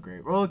 it's so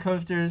great. Roller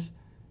coasters,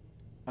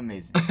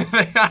 amazing,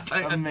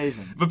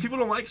 amazing. But people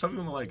don't like. Some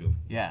people don't like them.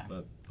 Yeah.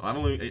 But I've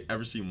only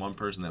ever seen one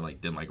person that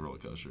like didn't like roller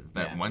coaster.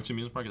 That went to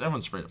amusement park.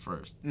 Everyone's afraid at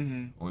first.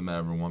 Only met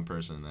ever one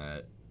person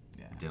that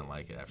didn't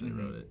like it after they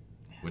rode it,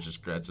 which is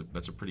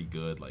that's a pretty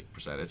good like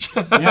percentage.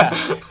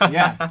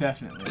 yeah,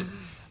 definitely.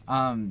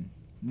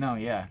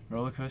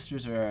 Roller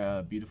coasters are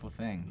a beautiful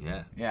thing.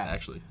 Yeah,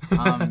 actually.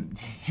 And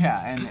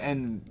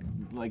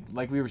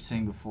like we were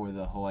saying before,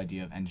 the whole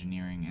idea of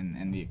engineering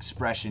and the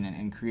expression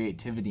and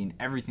creativity and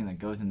everything that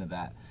goes into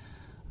that,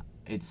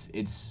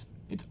 it's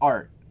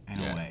art in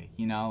a way,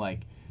 you know,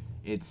 like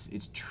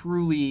it's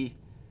truly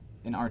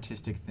an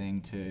artistic thing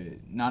to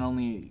not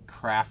only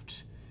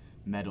craft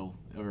metal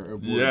or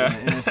wood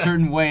in a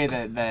certain way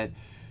that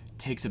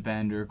takes a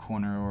bend or a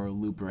corner or a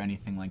loop or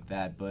anything like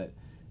that, but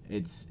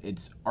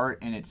it's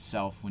art in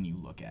itself when you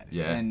look at it.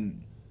 Yeah.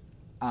 And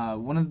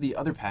one of the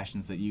other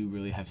passions that you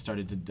really have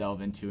started to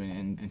delve into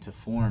and to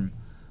form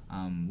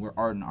were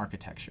art and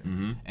architecture.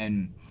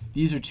 And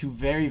these are two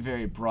very,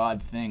 very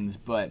broad things,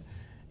 but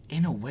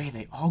in a way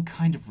they all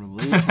kind of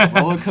relate to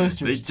roller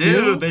coasters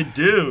too. They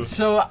do.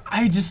 So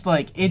I just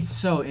like, it's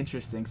so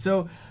interesting.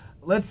 So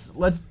let's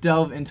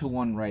delve into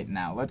one right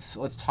now.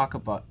 Let's talk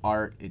about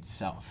art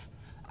itself.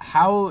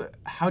 How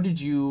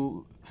did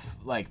you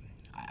like?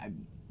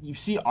 You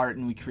see art,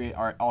 and we create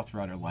art all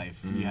throughout our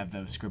life. We have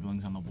those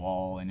scribblings on the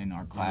wall and in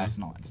art class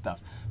and all that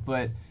stuff.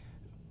 But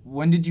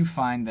when did you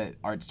find that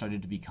art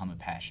started to become a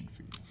passion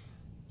for you?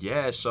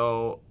 Yeah,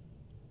 so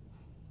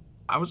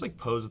I was like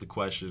posed the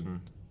question,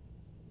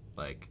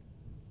 like,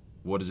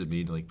 what does it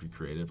mean to like be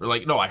creative? Or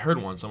like, no, I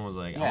heard one. Someone was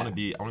like, I want to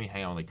be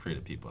hang out with like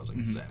creative people. I was like,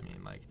 what does that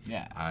mean? Like,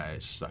 I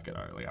suck at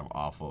art. Like, I'm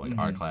awful. Like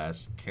art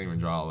class, can't even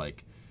draw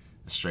like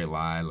a straight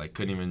line. Like,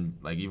 couldn't even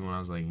like even when I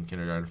was like in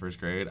kindergarten, first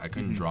grade, I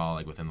couldn't draw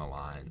like within the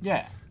lines.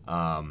 Yeah.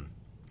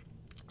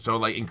 So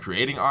like in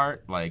creating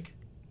art, like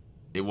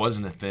it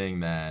wasn't a thing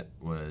that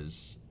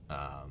was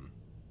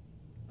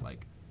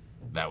like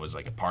that was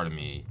like a part of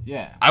me.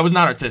 Yeah. I was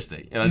not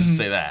artistic. Let's just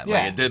say that.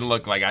 Like it didn't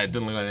look like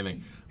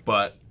anything.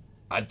 But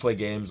I'd play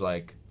games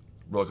like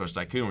Roller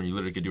Coaster Tycoon where you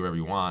literally could do whatever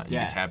you want. And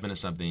you could tap into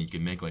something. You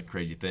could make like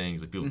crazy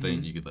things. Like people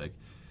think you could like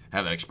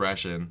have that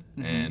expression.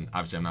 And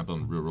obviously I'm not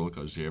building real roller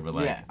coasters here, but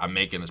like I'm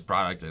making this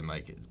product and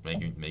like it's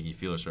making you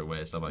feel a certain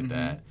way, stuff like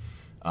that.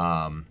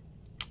 And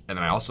then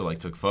I also like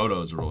took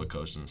photos of roller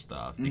coasters and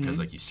stuff because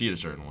like you see it a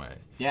certain way.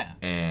 Yeah.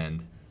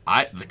 And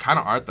the kind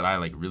of art that I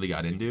like really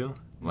got into,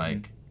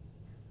 like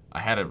I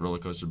had a roller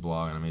coaster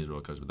blog and I made a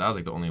roller coaster, but that was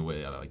like the only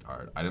way that I liked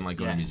art. I didn't like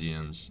going to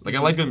museums. Like I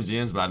like going to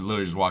museums, but I'd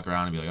literally just walk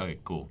around and be like, okay,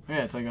 cool.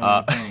 Yeah, it's like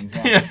other paintings.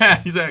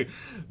 Yeah, exactly.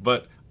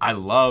 But I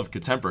love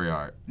contemporary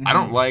art. I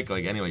don't like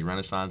any like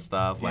Renaissance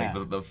stuff. Like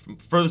the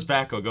furthest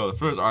back I'll go, the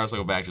furthest artist I'll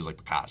go back to is like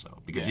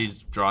Picasso because he's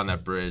drawn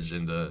that bridge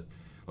into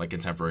like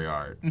contemporary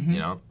art. You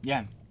know?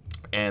 Yeah.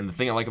 And the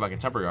thing I like about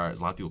contemporary art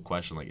is a lot of people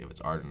question like if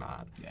it's art or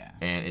not. Yeah.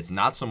 And it's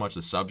not so much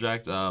the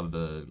subject of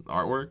the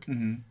artwork.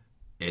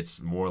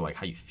 It's more like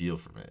how you feel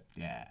from it.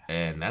 Yeah.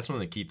 And that's one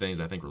of the key things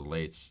I think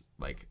relates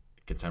like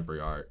contemporary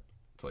art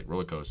to like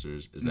roller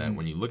coasters is that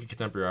when you look at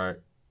contemporary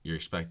art, you're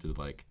expected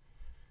to like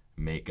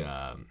make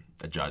a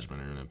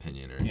judgment or an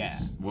opinion or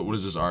what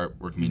does this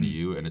artwork mean to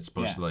you? And it's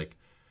supposed to like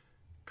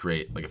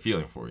create like a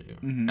feeling for you.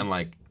 And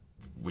like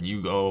when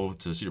you go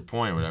to Cedar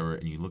Point or whatever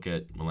and you look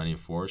at Millennium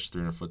Force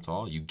 300 foot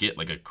tall, you get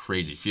like a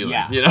crazy feeling.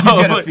 Yeah. You know?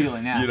 You get a like,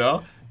 feeling, you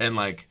know? And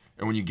like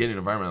and when you get in an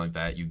environment like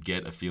that, you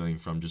get a feeling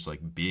from just like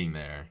being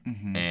there.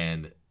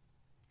 And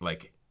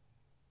like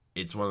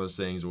it's one of those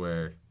things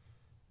where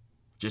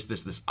just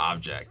this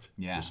object,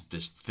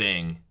 this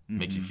thing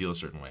makes you feel a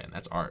certain way, and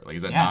that's art. Like,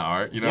 is that not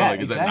art? You know,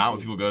 like is that not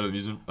what people go to the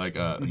museum, like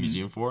a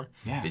museum for?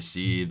 Yeah. They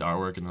see the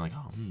artwork and they're like,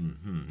 oh,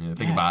 you know,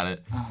 think about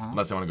it.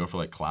 Unless they want to go for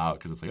like clout,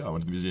 because it's like, oh, I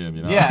went to the museum.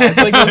 You know? Yeah, it's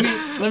like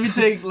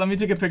let me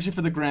take a picture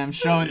for the gram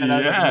showing that I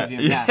was at the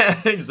museum.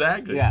 Yeah,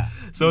 exactly. Yeah.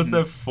 So it's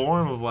that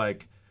form of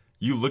like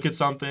you look at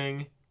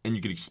something and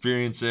you can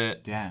experience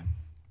it. Yeah.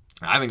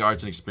 I think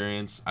art's an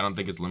experience. I don't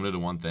think it's limited to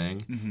one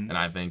thing. And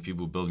I think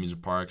people who build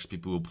music parks,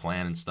 people who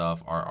plan and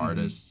stuff are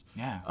artists.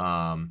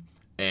 Yeah.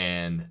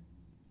 And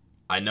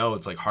I know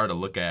it's like hard to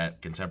look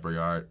at contemporary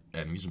art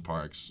and amusement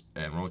parks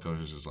and roller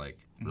coasters is like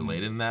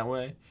related in that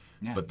way.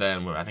 Yeah. But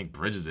then what I think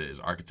bridges it is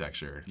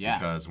architecture. Yeah.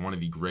 Because one of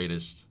the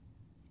greatest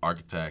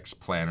architects,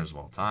 planners of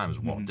all time is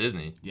Walt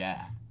Disney.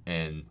 Yeah.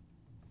 And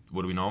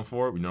what are we known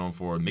for? We know him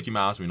for Mickey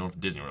Mouse. We know him for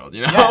Disney World.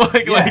 You know,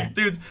 like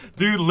dude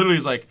literally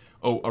is like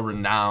a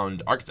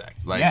renowned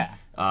architect. Like,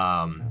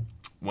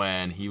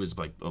 when he was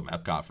like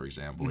Epcot, for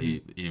example,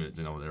 he didn't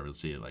ever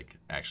see it like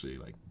actually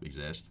like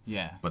exist.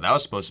 Yeah. But that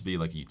was supposed to be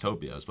like a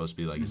utopia. It was supposed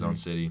to be like his own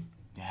city.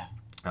 Yeah.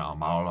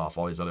 Modeled off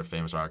all these other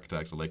famous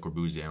architects, like Le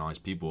Corbusier and all these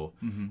people.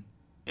 And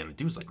the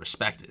dude's like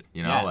respected,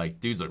 you know, like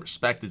dude's a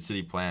respected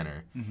city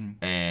planner,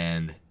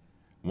 and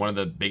one of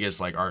the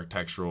biggest like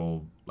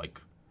architectural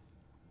like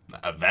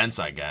events,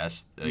 I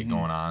guess, like,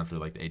 going on through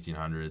like the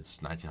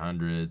 1800s,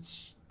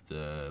 1900s.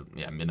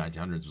 Mid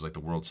 1900s was like the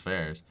World's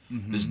Fairs.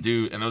 This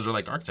dude, and those were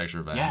like architecture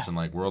events and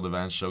like world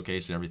events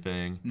showcasing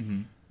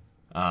everything.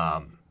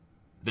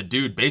 The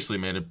dude basically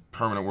made a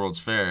permanent World's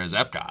Fair as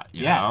Epcot,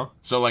 you know?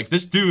 So like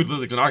this dude was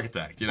like an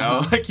architect, you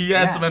know? Like he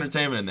had some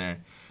entertainment in there.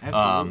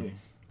 Absolutely.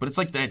 But it's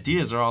like the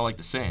ideas are all like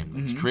the same.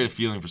 Like, to create a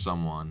feeling for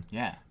someone.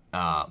 Yeah.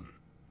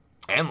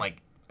 And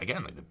like,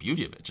 again, like the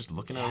beauty of it, just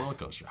looking at a roller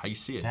coaster, how you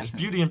see it. Definitely.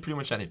 There's beauty in pretty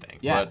much anything.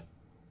 Yeah. But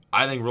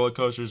I think roller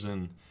coasters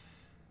and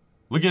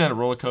looking at a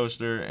roller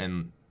coaster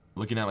and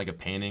looking at like a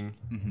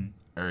painting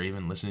or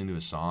even listening to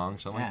a song,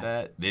 something like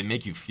that, they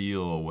make you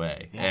feel a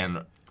way.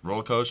 And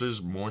roller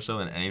coasters, more so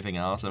than anything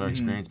else I've ever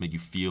experienced, make you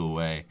feel a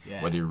way,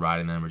 whether you're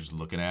riding them or just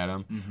looking at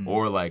them.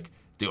 Or like,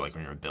 dude, like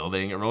when you're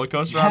building a roller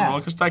coaster on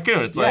Roller Coaster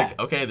Tycoon, it's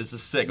like, okay, this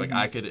is sick. Like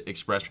I could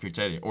express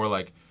creativity. Or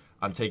like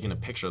I'm taking a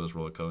picture of this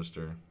roller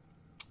coaster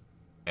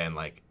and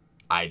like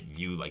I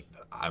view like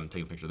I'm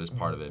taking a picture of this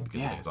part of it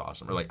because I think it's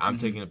awesome. Or like I'm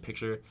taking a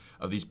picture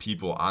of these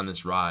people on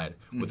this ride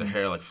with their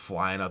hair like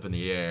flying up in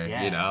the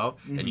air, you know,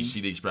 and you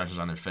see the expressions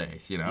on their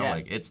face, you know,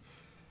 like it's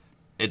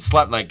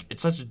like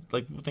it's such a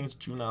like I think it's a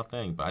juvenile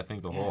thing, but I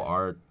think the whole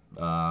art,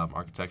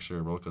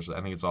 architecture, roller coaster,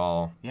 I think it's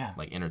all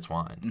like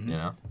intertwined, you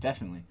know.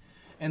 Definitely.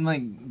 And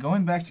like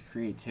going back to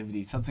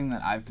creativity, something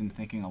that I've been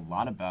thinking a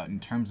lot about in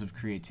terms of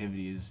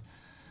creativity is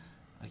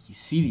like you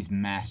see these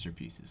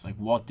masterpieces like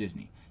Walt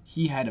Disney.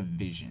 He had a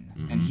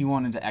vision and he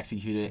wanted to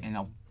execute it, and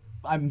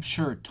I'm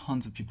sure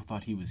tons of people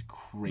thought he was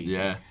crazy.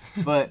 Yeah.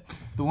 But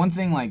the one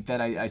thing like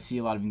that I see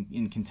a lot of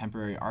in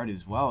contemporary art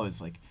as well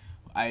is like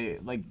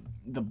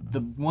the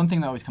one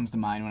thing that always comes to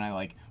mind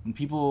when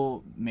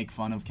people make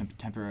fun of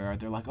contemporary art,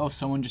 they're like, oh,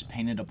 someone just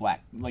painted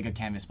a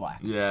canvas black.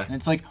 Yeah. And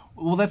it's like,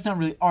 well, that's not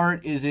really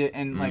art, is it?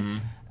 And like,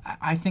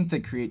 I think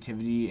that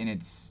creativity in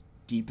its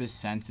deepest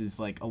sense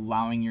is like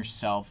allowing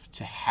yourself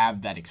to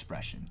have that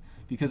expression,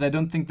 because I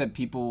don't think that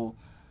people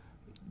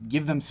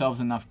give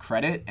themselves enough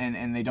credit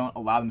and they don't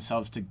allow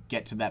themselves to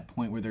get to that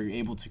point where they're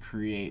able to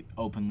create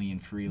openly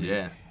and freely.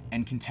 Yeah.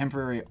 And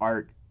contemporary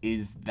art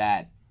is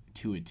that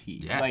to a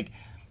T. Yeah. Like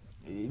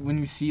when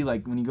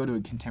you go to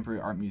a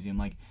contemporary art museum,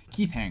 like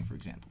Keith Haring, for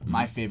example,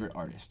 my favorite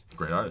artist.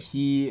 Great artist.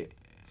 He,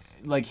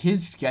 like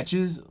his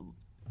sketches,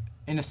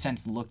 in a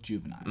sense, look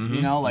juvenile.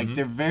 You know, like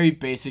they're very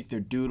basic. They're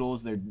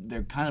doodles.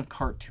 They're kind of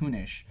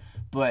cartoonish,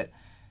 but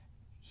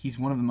he's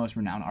one of the most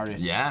renowned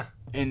artists.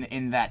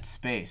 In that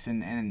space,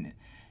 and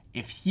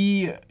if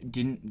he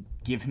didn't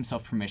give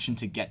himself permission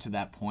to get to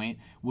that point,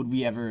 would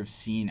we ever have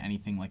seen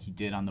anything like he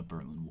did on the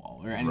Berlin Wall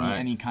or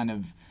any kind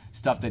of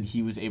stuff that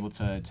he was able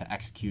to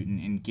execute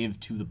and give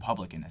to the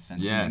public in a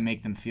sense and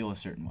make them feel a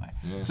certain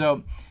way?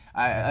 So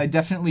I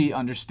definitely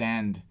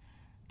understand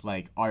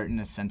like art in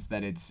a sense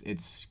that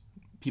it's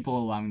people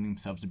allowing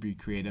themselves to be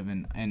creative,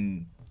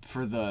 and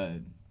for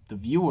the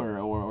viewer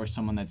or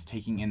someone that's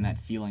taking in that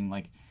feeling,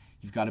 like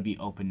you've got to be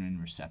open and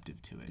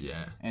receptive to it.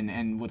 Yeah.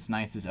 And what's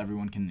nice is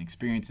everyone can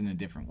experience it in a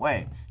different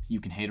way.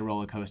 You can hate a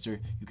roller coaster.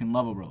 You can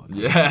love a roller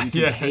coaster. Yeah. You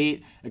can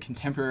hate a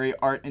contemporary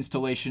art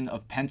installation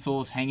of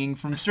pencils hanging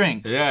from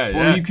string.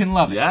 Or you can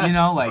love it. You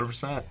know, like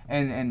 100%.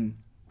 And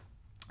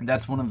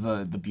that's one of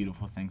the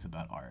beautiful things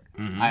about art.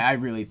 I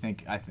really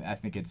think I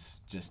think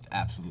it's just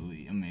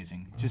absolutely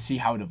amazing to see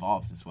how it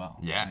evolves as well.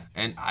 Yeah.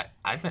 And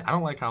I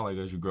don't like how like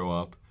as you grow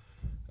up,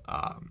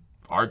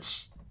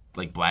 art's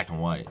like black and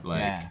white.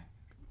 Like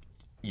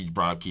you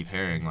brought up Keith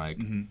Haring,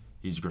 like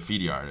he's a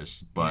graffiti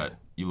artist, but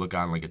you look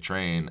on like a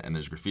train and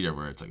there's graffiti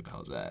everywhere. It's like, what the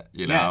hell is that?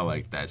 You know,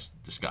 like that's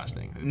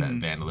disgusting. That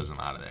vandalism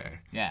out of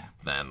there. Yeah.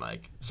 Then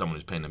like someone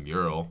who's painting a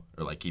mural,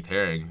 or like Keith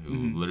Haring,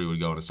 who literally would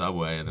go in a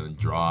subway and then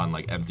draw on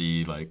like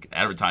empty like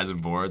advertising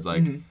boards.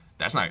 Like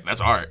that's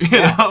art.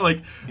 You know,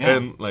 like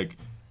and like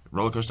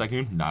Roller Coaster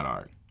Tycoon, not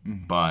art.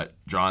 But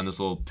drawing this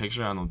little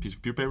picture on a piece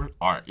of paper,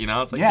 art. You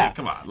know, it's like, dude,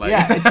 come on. Like,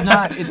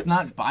 it's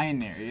not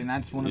binary, and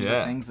that's one of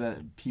the things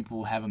that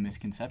people have a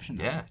misconception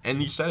of. Yeah,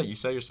 and you said it. You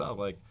said it yourself,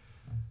 like,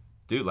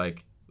 dude,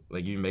 like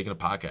you making a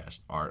podcast,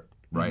 art,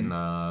 writing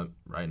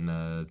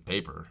a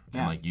paper,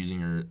 and like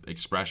using your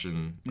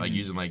expression, like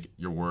using like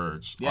your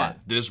words. Yeah. Art.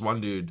 This one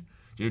dude,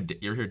 you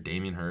ever hear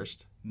Damien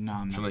Hirst? No,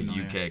 I'm not from like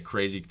familiar. UK,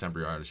 crazy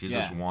contemporary artist. He's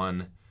this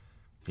one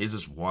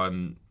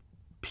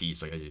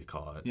piece, like I could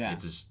call it. Yeah.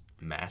 It's this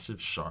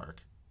massive shark,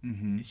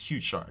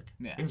 huge shark.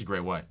 Yeah. I think it's a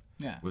great white.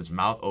 Yeah. With its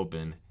mouth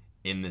open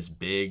in this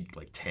big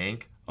like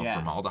tank of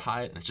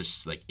formaldehyde, and it's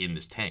just like in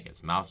this tank,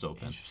 its mouth's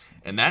open.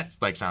 Interesting. And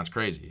that's like sounds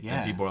crazy.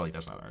 Yeah. And people are like,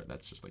 that's not art.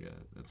 That's just like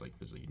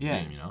a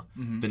game, you know?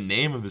 The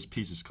name of this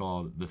piece is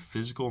called "The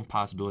Physical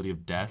Impossibility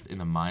of Death in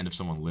the Mind of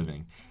Someone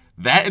Living."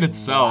 That in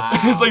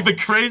itself is like the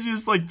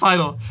craziest like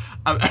title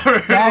I've ever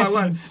heard in my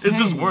life. Insane. It's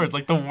just words.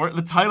 Like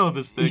the title of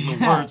this thing,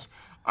 the words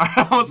are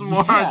almost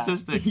more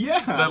artistic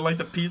than like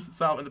the piece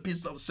itself. And the piece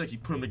itself is sick. You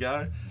put them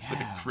together, it's like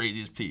the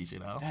craziest piece, you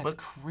know? That's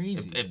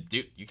crazy. If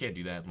dude, you can't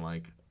do that in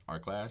like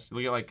art class.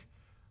 Look at like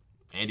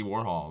Andy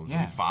Warhol,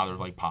 the father of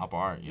like pop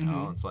art, you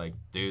know? It's like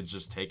dude's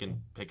just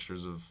taking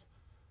pictures of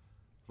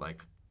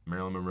like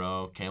Marilyn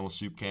Monroe, Camel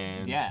soup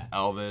cans,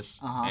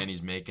 Elvis, and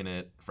he's making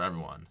it for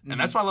everyone. And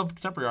that's why I love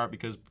contemporary art,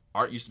 because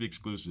art used to be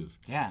exclusive.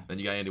 Yeah. Then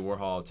you got Andy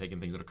Warhol taking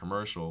things that are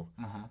commercial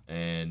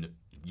and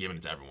giving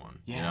it to everyone.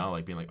 Yeah. You know,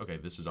 like being like, okay,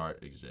 this is art,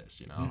 it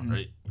exists, you know?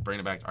 Or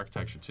bringing it back to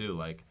architecture too.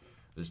 Like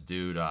this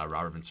dude,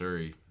 Robert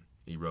Venturi,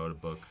 he wrote a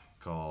book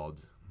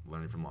called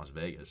Learning from Las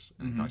Vegas.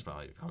 And he talks about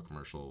like how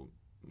commercial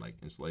like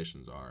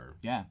installations are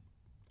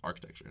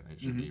architecture. They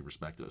should be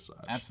respected as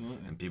such.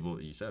 Absolutely. And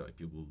people, you said, like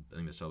people, I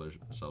think they sell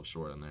themselves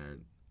short on their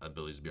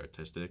abilities to be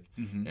artistic.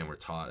 And we're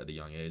taught at a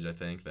young age, I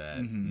think,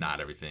 that not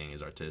everything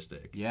is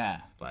artistic.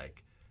 Yeah.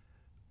 Like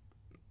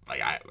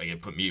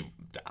it put me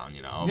down,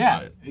 you know. Yeah,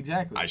 but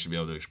exactly. I should be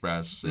able to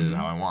express it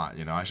how I want,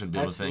 you know. I shouldn't be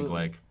able to think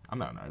like I'm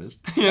not an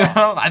artist. You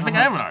know, I think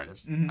I am an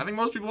artist. I think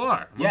most people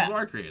are. Most people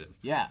are creative.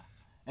 Yeah,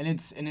 and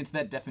it's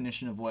that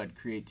definition of what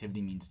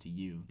creativity means to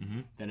you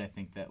that I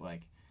think that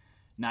like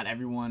not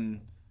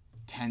everyone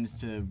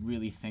tends to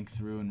really think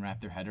through and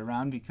wrap their head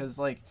around, because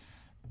like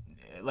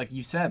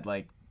you said,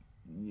 like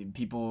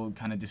people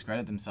kind of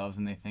discredit themselves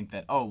and they think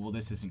that, oh, well,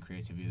 this isn't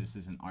creativity, this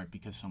isn't art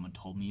because someone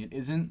told me it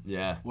isn't.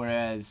 Yeah.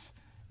 Whereas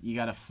you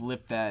got to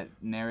flip that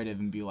narrative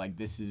and be like,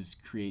 this is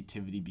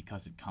creativity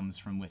because it comes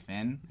from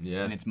within.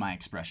 Yeah. And it's my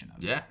expression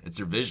of it. Yeah, it's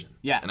your vision.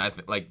 Yeah. And I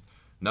think like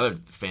another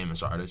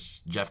famous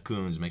artist, Jeff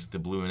Koons, makes the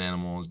Blue and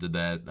Animals, did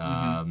that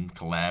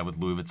collab with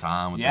Louis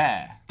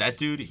Vuitton. That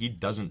dude, he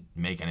doesn't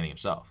make anything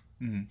himself.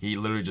 He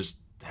literally just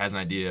has an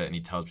idea and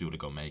he tells people to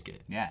go make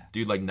it. Yeah.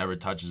 Dude like never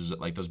touches it.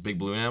 Like those big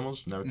blue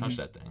animals, never touched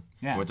that thing.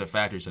 Yeah. He went to a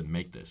factory and said,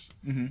 make this.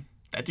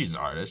 That dude's an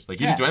artist. Like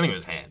he didn't do anything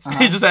with his hands.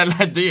 He just had an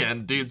idea,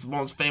 and dude's the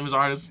most famous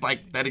artist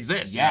like that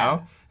exists. You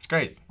know? It's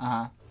crazy.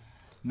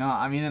 No,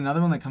 I mean another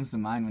one that comes to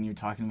mind when you're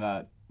talking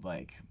about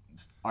like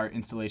art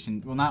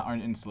installation. Well, not art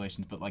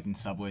installations, but like in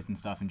subways and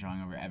stuff and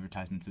drawing over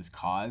advertisements is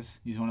KAWS.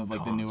 He's one of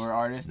like the newer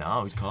artists.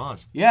 No, he's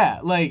KAWS. Yeah,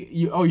 like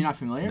you're not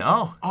familiar?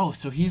 No. Oh,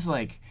 so he's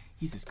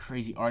this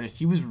crazy artist.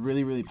 He was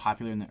really, really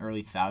popular in the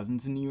early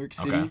 2000s in New York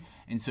City. Okay.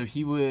 And so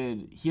he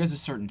has a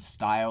certain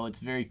style. It's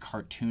very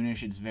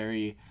cartoonish. It's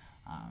very,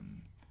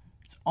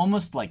 it's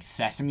almost like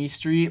Sesame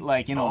Street,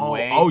 like in a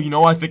way. Oh, you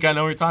know, I think I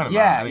know what you're talking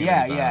about.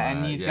 Yeah.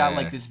 And he's got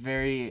like this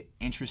very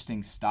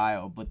interesting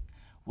style. But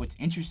what's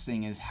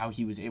interesting is how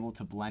he was able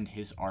to blend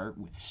his art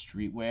with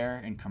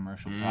streetwear and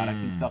commercial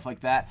products and stuff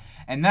like that.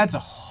 And that's a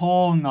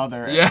whole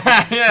nother,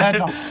 that's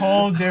a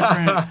whole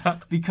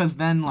different, because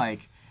then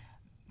like,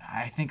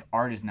 I think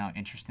art is now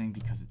interesting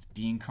because it's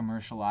being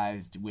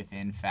commercialized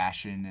within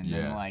fashion, and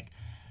then like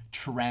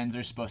trends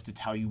are supposed to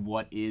tell you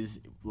what is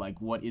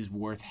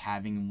worth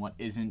having and what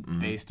isn't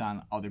based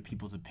on other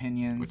people's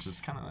opinions. Which is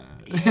kind of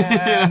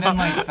and then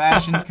like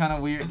fashion's kind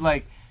of weird.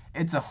 Like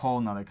it's a whole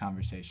nother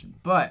conversation.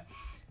 But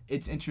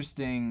it's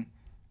interesting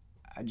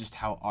just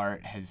how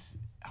art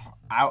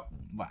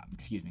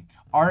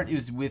art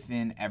is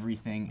within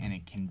everything, and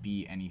it can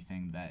be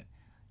anything that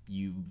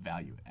you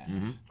value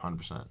it as.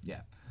 100%.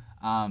 Yeah.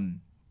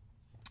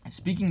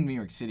 Speaking of New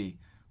York City,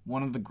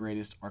 one of the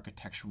greatest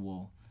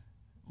architectural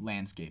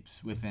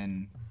landscapes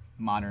within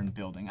modern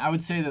building. I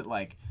would say that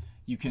like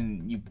you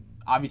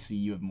obviously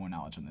you have more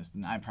knowledge on this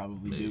than I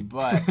probably do,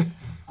 but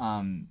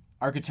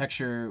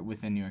architecture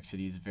within New York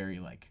City is very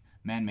like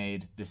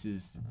man-made. This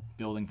is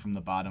building from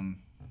the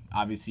bottom.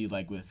 Obviously,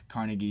 like with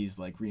Carnegie's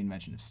like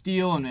reinvention of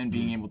steel and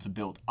being able to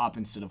build up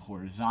instead of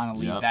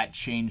horizontally, that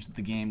changed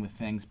the game with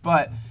things.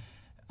 But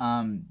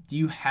do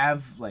you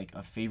have like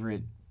a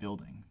favorite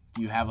building?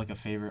 Do you have like a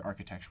favorite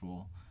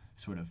architectural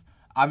sort of?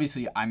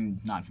 Obviously, I'm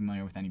not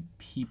familiar with any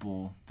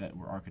people that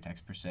were architects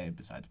per se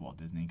besides Walt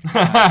Disney.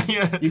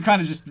 You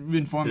kind of just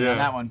informed me on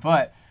that one.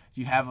 But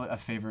do you have a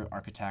favorite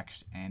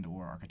architect and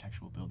or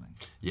architectural building?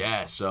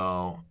 Yeah,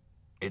 so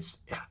it's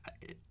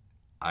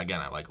again,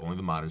 I like only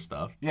the modern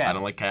stuff. Yeah. I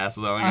don't like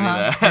castles. I don't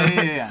like any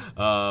of that.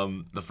 Yeah.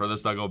 The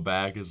furthest I go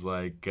back is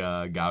like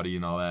Gaudi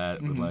and all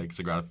that with like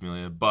Sagrada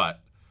Familia.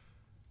 But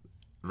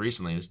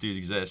recently, this dude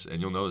exists,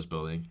 and you'll know this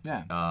building.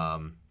 Yeah.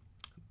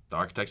 The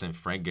architect's named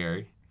Frank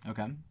Gehry.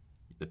 Okay.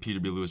 The Peter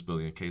B. Lewis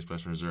building at Case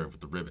Western Reserve with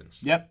the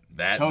ribbons. Yep.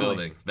 That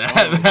building.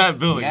 That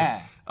building.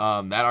 Yeah.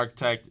 That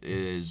architect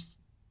is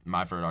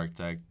my favorite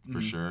architect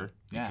for sure.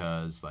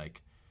 Because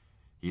like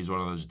he's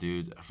one of those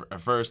dudes. At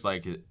first,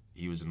 like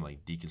he was in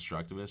like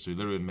deconstructivist, so he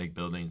literally would make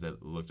buildings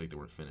that looked like they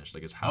weren't finished.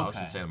 Like his house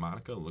in Santa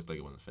Monica looked like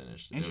it wasn't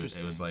finished.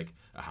 Interesting. It was like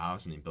a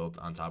house, and he built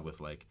on top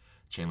with like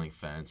chain link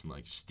fence and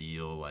like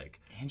steel, like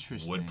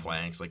wood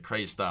planks, like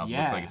crazy stuff. Yeah.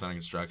 Looks like it's under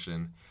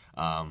construction.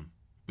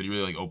 But he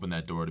really like opened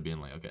that door to being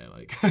like, okay,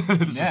 like he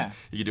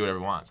can do whatever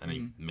he wants, and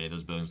he made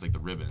those buildings like the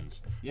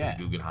ribbons. Yeah. Like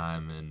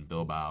Guggenheim and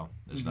Bilbao.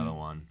 There's another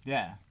one.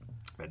 Yeah.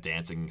 That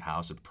dancing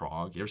house in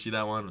Prague. You ever see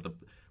that one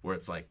where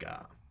it's like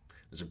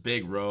there's a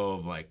big row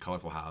of like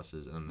colorful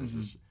houses, and then there's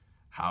this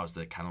house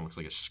that kind of looks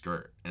like a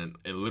skirt, and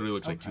it literally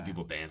looks like two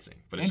people dancing,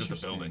 but it's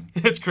just a building.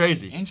 It's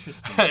crazy.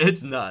 Interesting.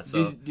 It's nuts.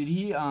 So. Did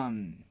he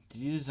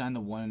design the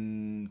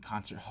one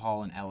concert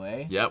hall in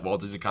L.A.? Yeah,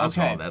 Walt Disney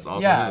Concert Hall. That's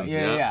also him.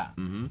 Yeah.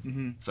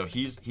 So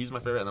he's my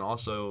favorite, and then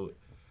also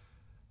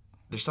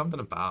there's something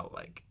about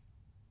like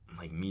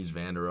Mies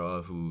van der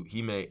Rohe, who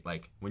he made,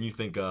 like, when you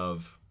think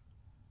of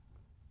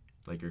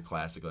like your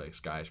classic like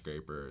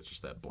skyscraper, it's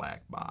just that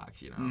black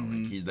box, you know.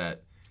 Like he's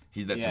that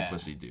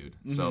simplicity dude.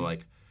 So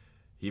like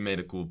he made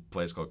a cool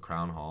place called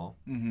Crown Hall,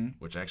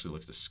 which actually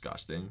looks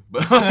disgusting,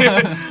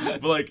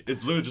 but like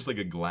it's literally just like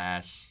a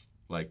glass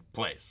like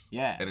place.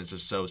 Yeah. And it's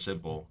just so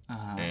simple,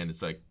 and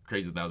it's like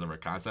crazy that was ever a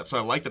concept. So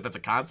I like that that's a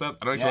concept.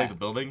 I don't actually like the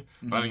building,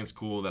 but I think it's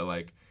cool that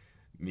like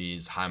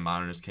these high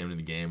modernists came into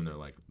the game and they're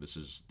like, this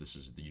is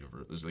the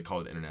universe. They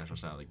call it the international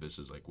style. Like this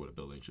is like what a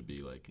building should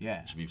be like.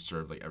 Yeah. It should be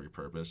served like every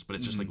purpose, but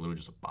it's just like literally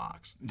just a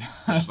box. It's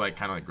just like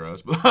kind of like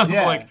gross, but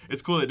like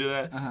it's cool they do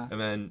that.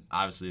 And then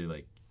obviously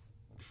like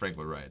Frank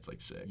Lloyd Wright's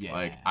like sick. Yeah.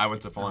 Like I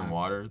went to Falling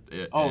Water.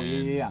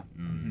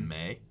 In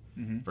May.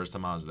 First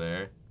time I was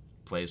there.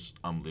 Place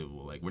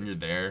unbelievable. Like when you're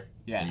there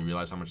and you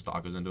realize how much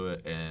thought goes into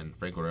it, and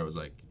Frank Lloyd Wright was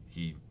like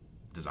he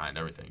designed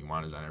everything. You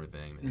want to design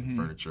everything, the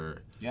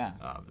furniture,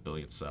 the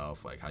building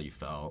itself, like how you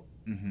felt,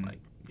 like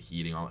the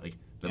heating, all like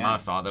the amount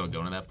of thought that would go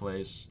into that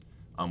place,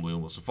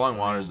 unbelievable. So Falling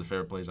Water is the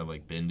favorite place I've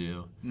like been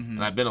to,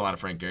 and I've been to a lot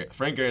of Frank Gehry.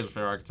 Frank Gehry is my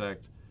favorite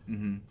architect.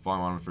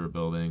 Falling Water is my favorite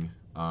building.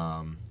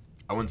 I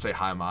wouldn't say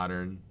high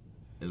modern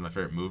is my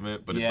favorite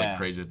movement, but it's like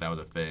crazy that was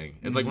a thing.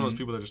 It's like one of those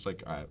people that are just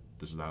like, all right,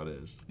 this is how it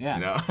is. Yeah,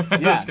 you know,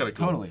 it's kind of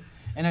cool. Totally.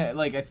 And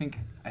I think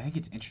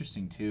it's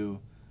interesting too,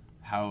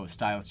 how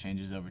styles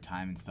changes over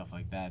time and stuff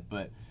like that.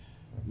 But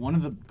one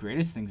of the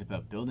greatest things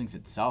about buildings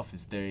itself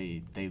is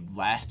they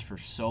last for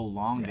so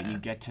long that you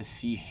get to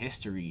see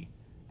history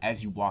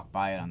as you walk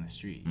by it on the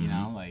street. You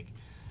know, like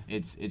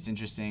it's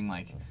interesting.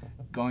 Like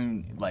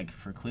going like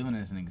for Cleveland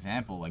as an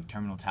example, like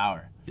Terminal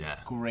Tower. Yeah.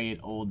 Great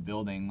old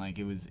building. Like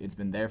it's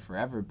been there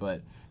forever.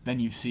 But then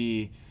you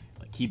see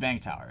like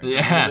KeyBank Tower.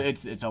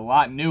 It's a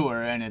lot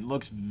newer and it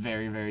looks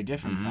very, very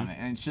different from it.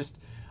 And it's just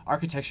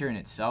architecture in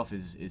itself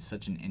is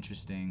such an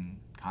interesting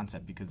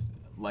concept because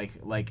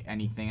like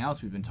anything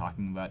else we've been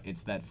talking about,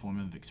 it's that form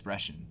of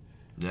expression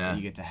that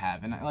you get to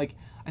have. And I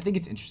think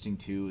it's interesting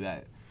too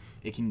that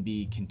it can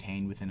be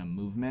contained within a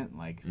movement.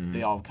 Like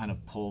they all kind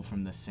of pull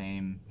from the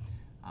same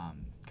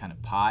kind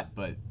of pot,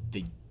 but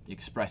they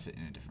express it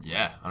in a different way.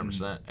 Yeah,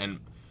 100%. And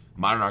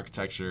modern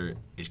architecture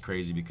is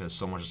crazy because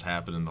so much has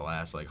happened in the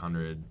last like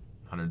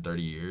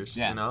 130 years.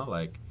 You know,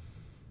 like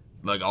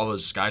all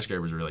those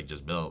skyscrapers were like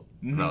just built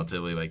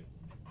relatively like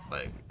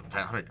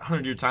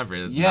 100-year time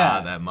frame. That's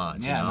not that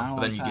much. You know?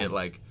 But then you get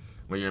like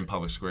when you're in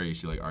Public Square, you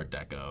see like Art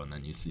Deco, and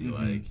then you see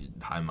like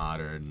high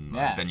modern,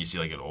 like, then you see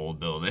like an old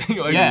building,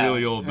 like a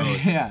really old building,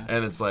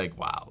 and it's like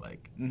wow,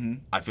 like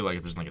I feel like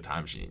it's just like a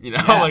time machine, you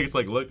know, like it's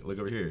like look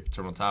over here,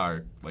 Terminal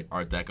Tower, like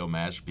Art Deco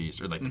masterpiece,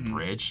 or like the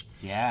bridge,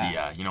 you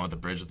know, with the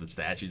bridge with the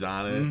statues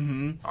on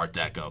it, Art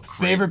Deco,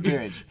 favorite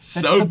bridge,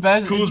 so the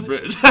best, coolest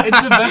bridge,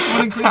 it's the best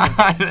one in Cleveland.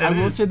 I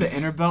will say the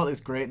inner belt is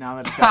great now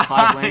that it's got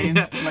 5 lanes,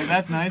 like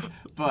that's nice.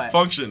 But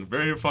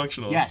very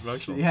functional. Yes,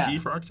 functional. Key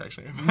for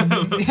architecture.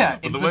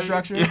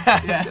 Infrastructure.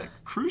 Yeah.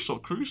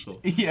 Crucial.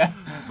 Yeah.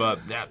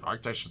 But yeah,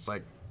 architecture is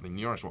like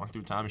New York's walking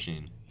through a time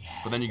machine. Yeah.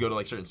 But then you go to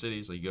like certain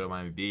cities, like you go to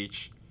Miami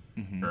Beach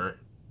or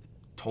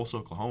Tulsa,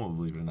 Oklahoma,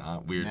 believe it or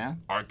not. Weird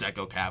Art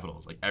Deco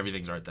capitals. Like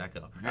everything's Art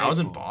Deco. I was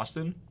in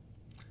Boston,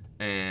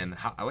 and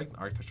I like the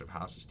architecture of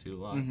houses too a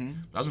lot.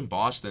 But I was in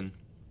Boston,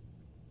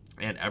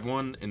 and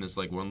everyone in this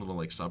like one little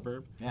like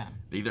suburb,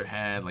 they either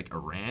had like a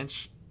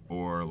ranch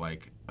or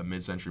like a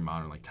mid-century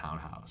modern like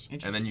townhouse.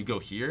 And then you go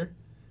here,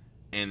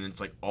 and it's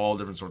like all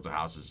different sorts of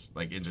houses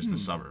like in just the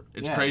suburb.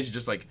 It's crazy,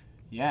 just like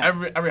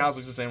every house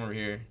looks the same over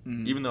here,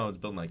 even though it's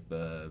built in like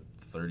the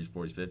 30s,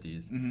 40s,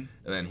 50s. And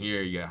then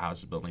here you got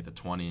houses built in like the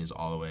 20s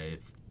all the way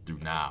through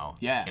now.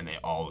 Yeah. And they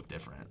all look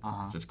different.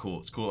 So it's cool.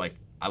 It's cool. Like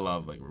I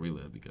love like where we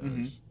live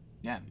because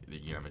you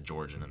can have a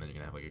Georgian, and then you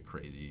can have like a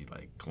crazy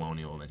like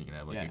colonial, and then you can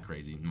have like a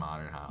crazy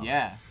modern house.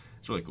 Yeah.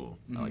 It's really cool.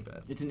 I like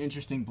that. It's an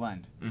interesting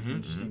blend. It's an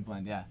interesting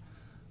blend, yeah.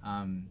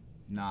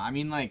 No, I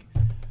mean, like,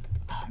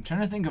 I'm trying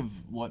to think of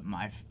what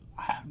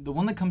the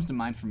one that comes to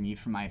mind for me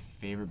for my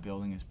favorite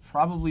building is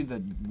probably the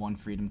One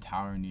Freedom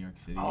Tower in New York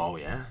City. Oh,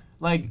 yeah.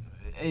 Like,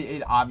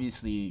 it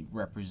obviously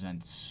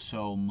represents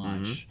so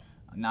much,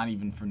 not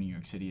even for New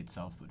York City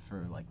itself, but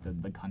for, like,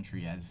 the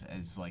country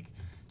as like,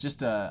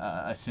 just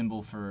a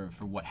symbol for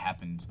what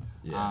happened.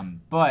 Yeah.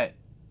 But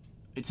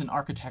it's an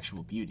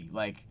architectural beauty.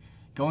 Like,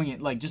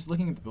 just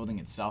looking at the building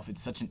itself,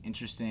 it's such an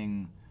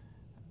interesting,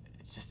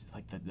 just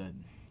like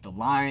the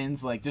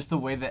lines, like just the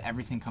way that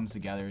everything comes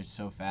together is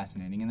so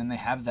fascinating. And then they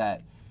have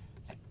that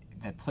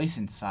place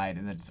inside,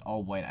 and it's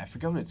all white. I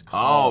forget what it's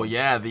called. Oh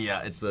yeah,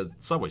 it's the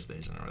subway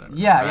station or whatever.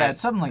 Yeah, right?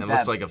 It's something like that. It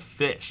looks like a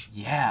fish.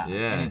 Yeah.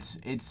 And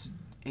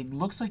it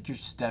looks like you're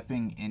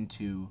stepping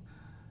into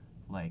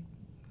like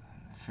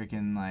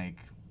freaking like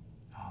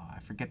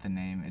forget the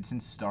name. It's in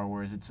Star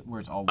Wars. It's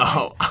where it's all white.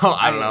 Oh,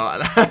 I don't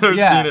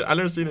know. I've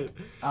never seen it.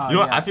 You know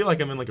what? I feel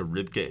like I'm in like a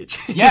rib cage.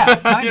 Yeah,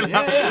 kind of.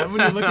 Yeah. When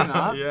you're looking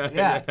up.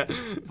 Yeah.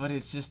 But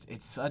it's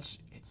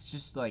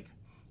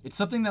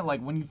something that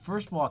like when you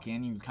first walk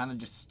in, you kind of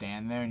just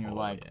stand there and you're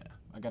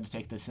I got to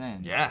take this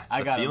in. Yeah.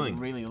 I got to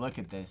really look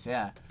at this.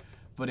 Yeah.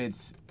 But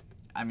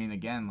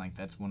again, like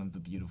that's one of the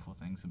beautiful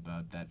things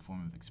about that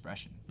form of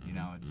expression. You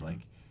know, it's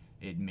like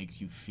it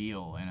makes you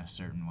feel in a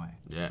certain way.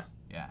 Yeah.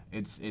 Yeah.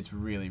 It's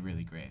really,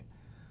 really great.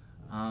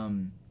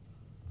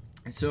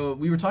 So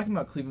we were talking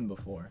about Cleveland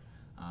before.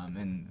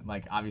 And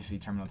like obviously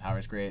Terminal Tower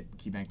is great.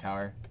 KeyBank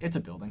Tower, it's a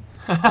building.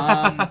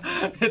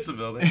 It's a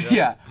building.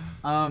 Yeah.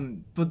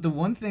 But the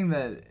one thing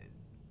that,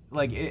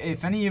 like,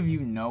 if any of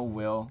you know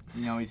Will,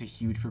 you know he's a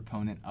huge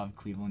proponent of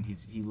Cleveland.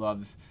 He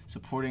loves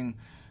supporting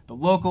the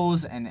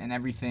locals and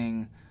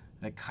everything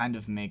that kind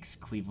of makes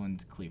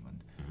Cleveland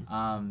Cleveland.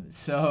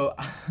 So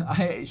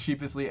I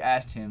sheepishly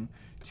asked him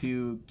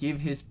to give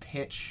his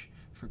pitch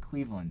for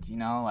Cleveland. You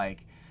know,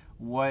 like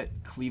what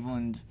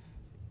Cleveland,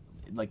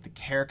 like the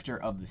character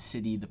of the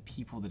city, the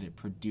people that it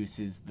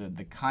produces,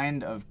 the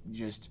kind of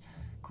just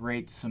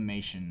great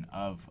summation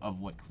of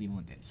what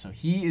Cleveland is. So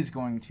he is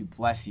going to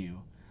bless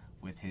you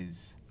with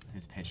his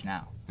pitch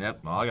now.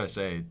 Yep. All I gotta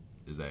say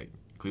is that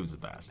Cleveland's the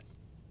best,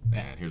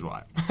 and here's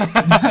why.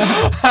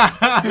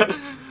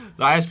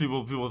 So I ask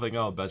people think,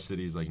 oh, best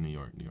city is like New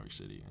York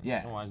City. And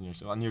yeah. Why is New York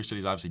City? Well, New York City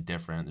is obviously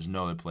different. There's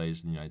no other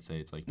place in the United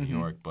States like New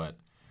York, but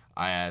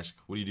I ask,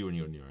 what do you do when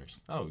you go to New York?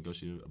 Oh, we go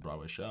see a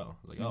Broadway show.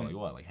 Like, oh, like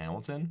what? Like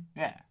Hamilton?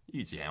 Yeah.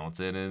 You see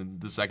Hamilton in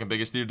the second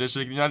biggest theater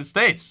district in the United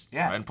States.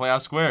 Yeah. Right in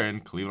Playhouse Square in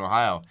Cleveland,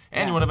 Ohio.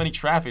 And you won't have any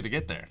traffic to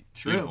get there.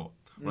 True. Beautiful.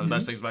 One of the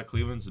best things about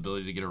Cleveland is the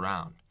ability to get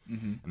around.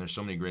 And there's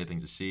so many great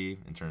things to see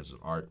in terms of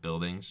art,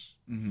 buildings.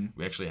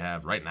 We actually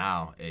have, right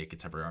now, a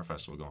contemporary art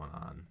festival going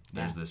on.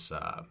 There's this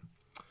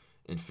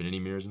Infinity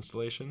Mirrors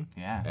installation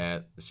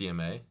at the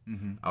CMA.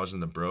 I was in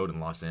the Broad in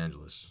Los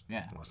Angeles.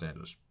 Yeah. Los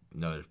Angeles,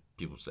 another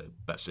people say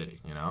best city,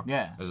 you know?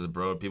 Yeah. As the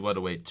Broad, people had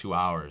to wait 2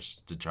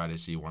 hours to try to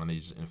see one of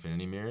these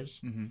Infinity Mirrors.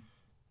 You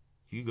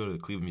could go to the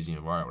Cleveland Museum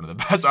of Art, one of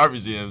the best art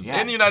museums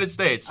in the United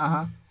States.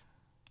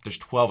 There's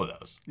 12 of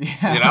those.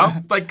 Yeah. You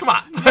know? Like, come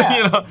on.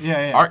 You know?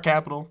 Yeah. Art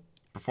capital,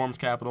 performance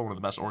capital, one of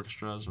the best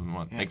orchestras,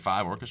 big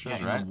 5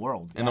 orchestras, right? In the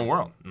world. In the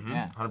world.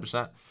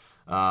 100%.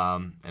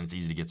 And it's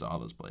easy to get to all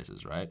those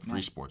places, right?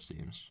 Free sports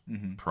teams.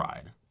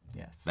 Pride.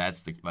 Yes.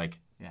 That's the, like,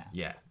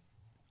 yeah.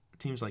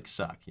 Teams like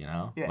suck, you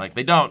know? Yeah. Like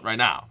they don't right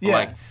now. But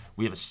like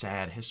we have a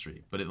sad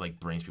history, but it like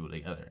brings people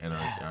together. And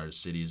our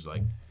city's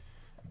like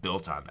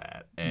built on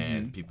that.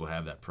 And people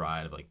have that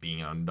pride of like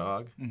being an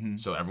underdog.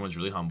 So everyone's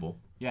really humble.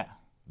 Yeah.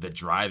 The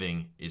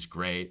driving is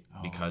great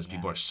because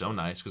people are so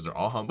nice because they're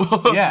all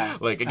humble. Yeah.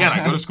 Like again,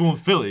 I go to school in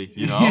Philly,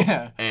 you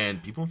know?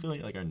 And people in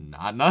Philly like are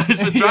not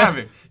nice at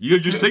driving. You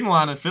have your signal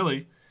on in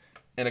Philly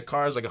and a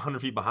car is like 100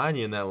 feet behind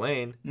you in that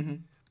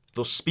lane.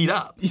 They'll speed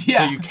up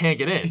so you can't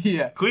get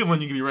in.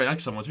 Cleveland, you can be right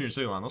next to someone, turn your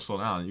signal on, they'll slow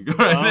down. You go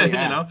right in,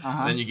 you know?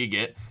 Then you could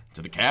get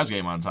to the Cavs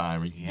game on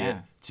time, or you can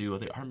get to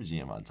the art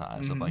museum on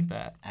time, stuff like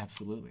that.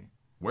 Absolutely.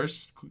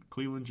 Where's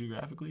Cleveland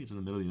geographically? It's in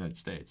the middle of the United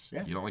States.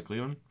 Yeah. You don't like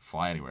Cleveland?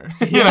 Fly anywhere.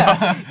 You know?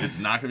 It's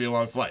not going to be a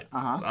long flight.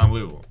 It's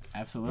unbelievable.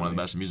 Absolutely. One of the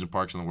best amusement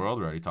parks in the world.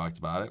 We already talked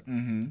about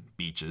it.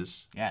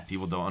 Beaches. Yes.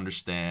 People don't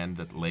understand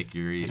that Lake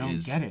Erie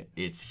get it.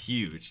 It's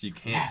huge. You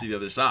can't see the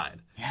other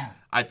side. Yeah.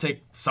 I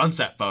take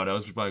sunset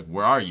photos. People are like,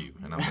 where are you?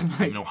 And I'm like,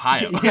 I'm in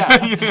Ohio.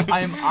 I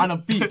am on a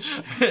beach.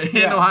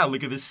 In Ohio.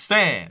 Look at this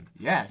sand.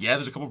 Yes. Yeah,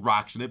 there's a couple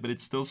rocks in it, but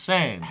it's still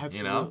sand. Absolutely.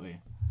 You know?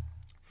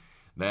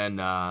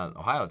 Then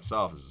Ohio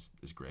itself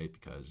is great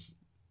because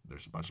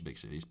there's a bunch of big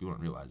cities. People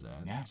don't realize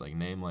that. Yeah. It's like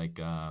name like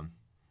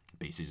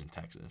big cities in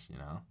Texas, you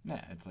know?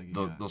 Yeah, it's like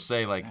they'll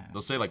say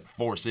like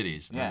 4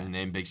 cities. Yeah. And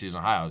name big cities in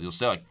Ohio. You'll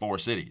say like 4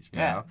 cities. You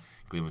Yeah. know?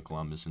 Cleveland,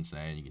 Columbus,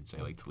 Cincinnati. You can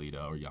say like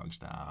Toledo or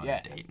Youngstown,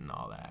 Dayton,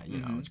 all that. You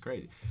know, it's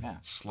crazy. Yeah.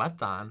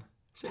 Slept on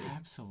city.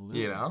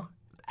 Absolutely. You know?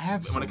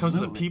 Absolutely. When it comes to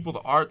the people, the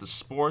art, the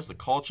sports, the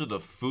culture, the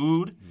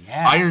food,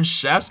 Yeah. Iron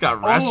Chef's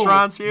got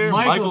restaurants here.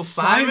 Michael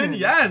Simon.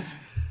 Yes.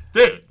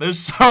 Dude, there's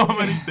so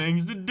many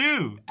things to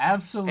do.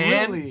 Absolutely.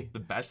 And the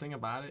best thing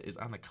about it is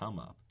on the come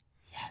up.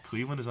 Yes.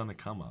 Cleveland is on the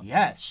come up.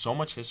 Yes. So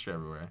much history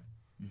everywhere.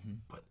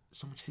 But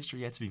so much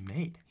history yet to be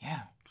made.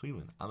 Yeah.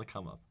 Cleveland on the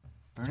come up.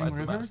 Burning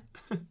River?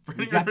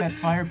 We got that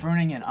fire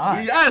burning in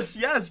us.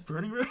 Yes.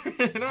 Burning River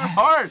in our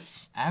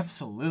hearts.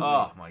 Absolutely.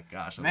 Oh, my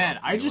gosh. Man,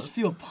 I just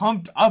feel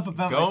pumped up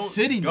about my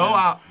city Go now.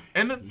 out.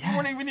 And then we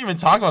didn't even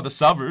talk about the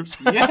suburbs.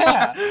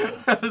 Yeah.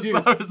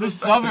 Dude, the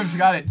suburbs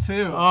got it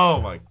too.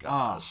 Oh, my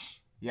gosh.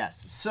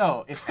 Yes.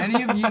 So, if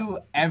any of you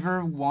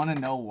ever want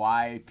to know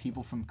why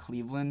people from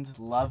Cleveland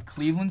love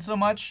Cleveland so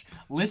much,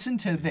 listen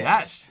to this.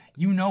 Yes.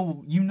 You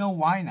know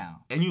why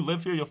now. And you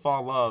live here, you'll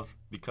fall in love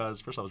because,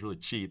 first off, it's really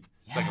cheap.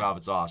 Yeah. Second off,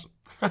 it's awesome.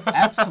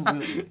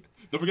 Absolutely.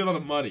 Don't forget about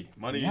the money.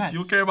 Yes.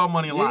 People care about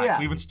money a lot. Yeah.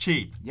 Cleveland's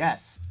cheap.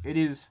 Yes. It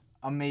is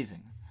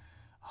amazing.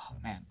 Oh,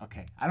 man.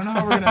 Okay. I don't know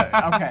how we're going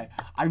to... Okay.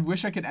 I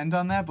wish I could end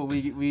on that, but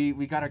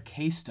we got our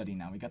case study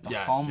now. We got the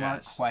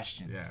Hallmark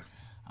questions. Yeah.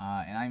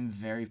 And I'm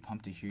very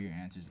pumped to hear your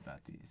answers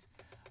about these.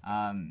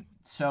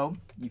 So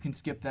you can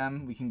skip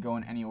them. We can go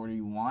in any order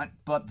you want.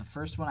 But the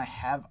first one I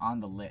have on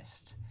the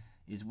list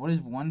is, what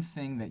is one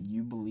thing that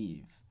you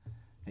believe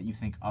that you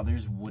think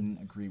others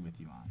wouldn't agree with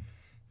you on?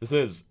 This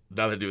is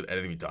nothing to do with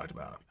anything we talked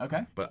about.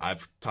 Okay. But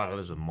I've talked about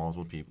this with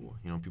multiple people.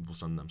 You know, people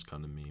sometimes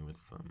come to me with,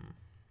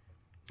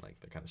 like,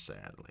 they're kind of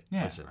sad. Like,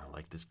 listen, I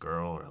like this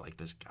girl or I like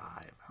this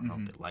guy. I don't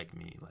know if they like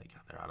me. Like,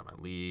 they're out of my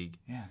league.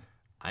 Yeah.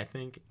 I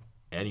think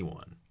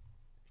anyone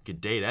could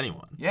date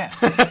anyone. Yeah.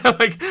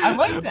 Like, I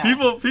like that.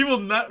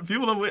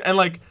 People don't, and,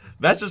 like,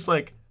 that's just,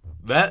 like,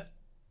 that,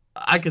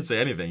 I could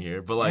say anything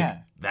here, but, like,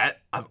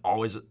 that, I've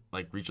always,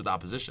 like, reached with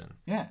opposition.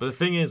 Yeah. But the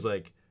thing is,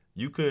 like,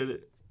 you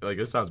could, like,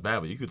 it sounds bad,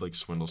 but you could, like,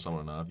 swindle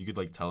someone enough. You could,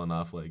 like, tell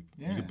enough, like,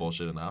 you could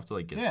bullshit enough to,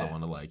 like, get someone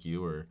to like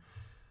you, or,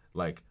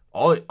 like,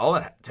 all it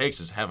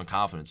takes is having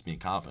confidence, being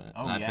confident.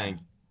 Oh, and I think,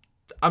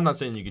 I'm not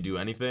saying you could do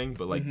anything,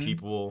 but, like,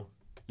 people,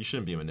 you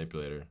shouldn't be a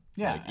manipulator.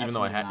 Yeah, like, even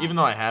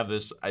though I have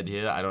this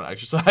idea, I don't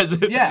exercise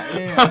it.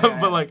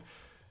 But, like,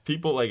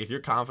 people, like, if you're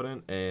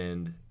confident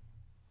and,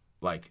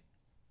 like,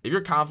 if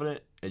you're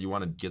confident and you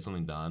want to get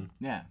something done,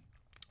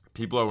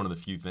 people are one of the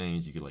few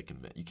things you could, like,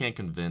 convince. You can't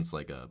convince,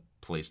 like, a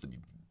place to be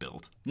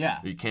built. Yeah.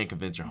 Or you can't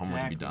convince your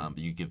homework to be done,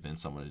 but you can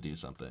convince someone to do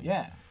something.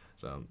 Yeah.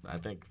 So I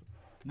think,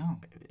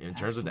 in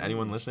terms absolutely. of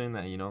anyone listening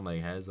that, you know,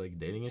 like, has, like,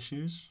 dating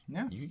issues,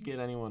 you could get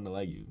anyone to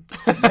like you.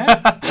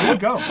 There you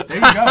go.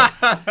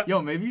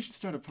 Yo, maybe you should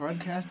start a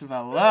podcast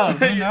about love.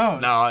 Who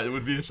knows? No, it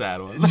would be a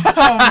sad one.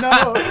 Oh,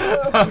 no.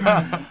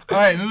 All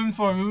right,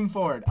 moving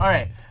forward. All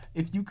right.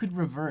 If you could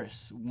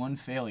reverse one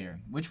failure,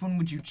 which one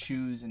would you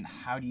choose, and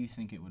how do you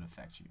think it would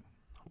affect you?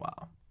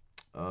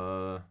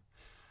 Wow.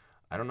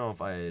 I don't know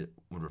if I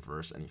would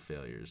reverse any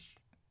failures.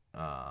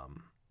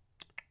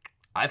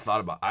 I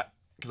thought about,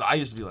 because I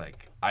used to be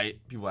like,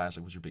 people ask,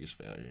 like, what's your biggest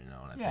failure, you know,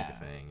 and I think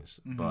of things,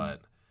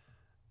 but,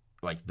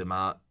 like, the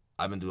amount,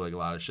 I've been through, like, a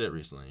lot of shit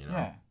recently, you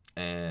know,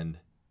 and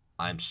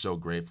I'm so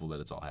grateful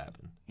that it's all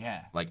happened.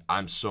 Yeah. Like,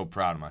 I'm so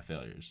proud of my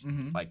failures.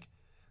 Like,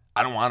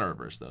 I don't want to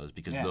reverse those,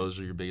 because those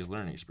are your biggest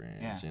learning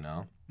experience, you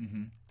know?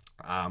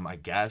 I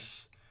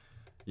guess,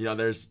 you know,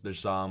 there's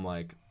some,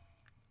 like,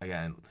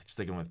 again,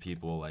 sticking with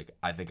people, like,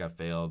 I think I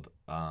failed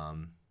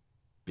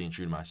being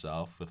true to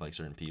myself with, like,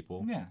 certain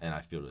people, and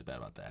I feel really bad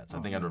about that. So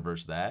I think I'd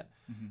reverse that,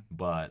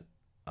 but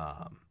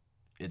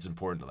it's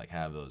important to, like,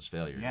 have those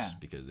failures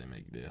because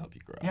they help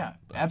you grow. Yeah,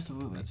 but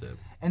absolutely. That's it.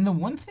 And the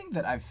one thing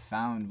that I've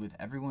found with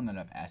everyone that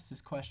I've asked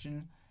this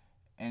question,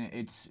 and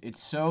it's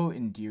so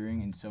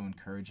endearing and so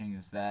encouraging,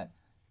 is that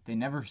they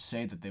never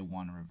say that they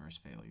want to reverse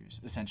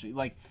failures. Essentially,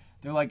 like,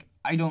 they're like,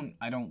 I don't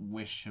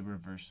wish to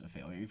reverse a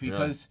failure,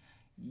 because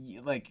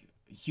like,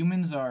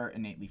 humans are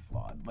innately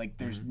flawed. Like,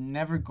 there's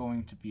never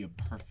going to be a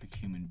perfect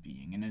human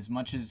being, and as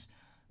much as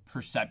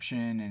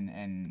perception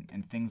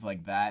and things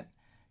like that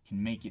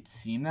can make it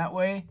seem that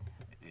way,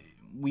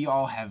 we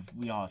all have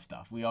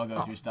stuff. We all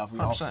go through stuff. We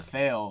 100%. All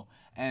fail,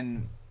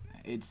 and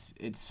it's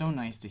so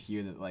nice to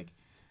hear that, like,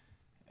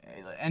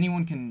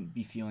 anyone can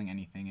be feeling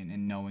anything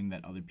and knowing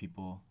that other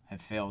people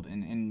have failed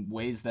in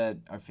ways that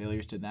are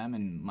failures to them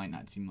and might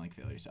not seem like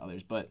failures to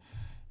others, but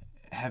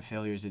have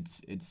failures.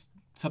 It's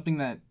something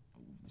that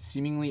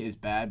seemingly is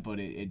bad, but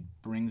it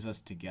brings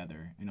us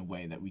together in a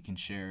way that we can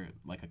share,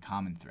 like, a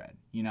common thread,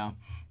 you know?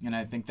 And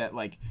I think that,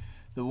 like,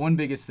 the one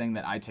biggest thing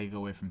that I take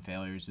away from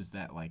failures is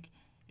that, like,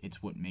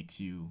 it's what makes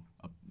you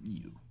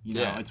you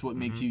know? It's what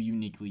makes you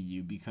uniquely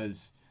you,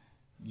 because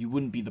you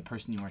wouldn't be the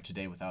person you are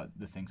today without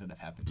the things that have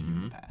happened to you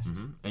in the past.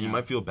 And you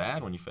might feel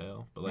bad when you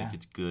fail, but, like,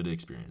 it's good to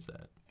experience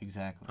that.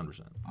 Exactly.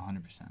 100%.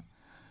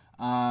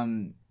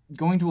 100%.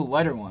 Going to a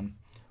lighter one,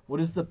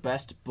 what is the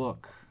best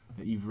book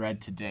that you've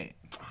read to date?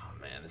 Oh,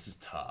 man, this is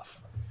tough.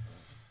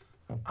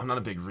 I'm not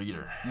a big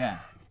reader. Yeah.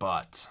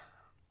 But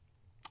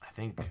I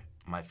think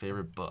my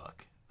favorite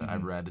book that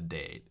I've read to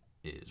date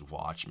is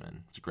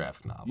Watchmen. It's a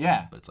graphic novel.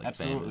 Yeah, but it's, like,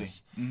 absolutely.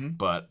 famous.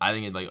 But I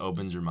think it, like,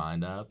 opens your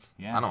mind up.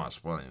 Yeah. I don't want to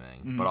spoil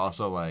anything, but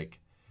also, like,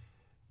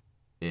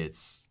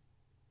 it's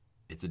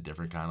a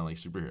different kind of, like,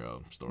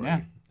 superhero story.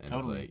 Yeah, and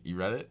totally. It's like, you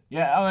read it?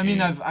 Yeah. Oh, I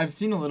mean, I've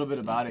seen a little bit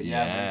about it.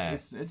 Yeah. But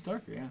it's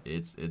darker. Yeah.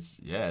 It's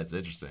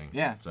interesting.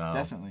 Yeah. So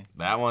definitely.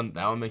 That one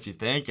makes you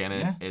think,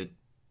 and it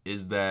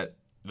is that.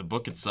 The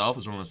book itself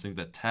is one of those things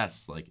that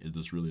tests, like, is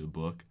this really a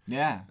book?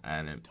 Yeah,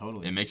 and it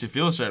totally. makes you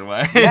feel a certain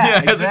way. Yeah,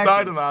 exactly. As we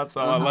talked about.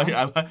 So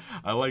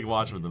I like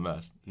Watchmen the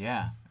best.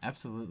 Yeah,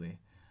 absolutely.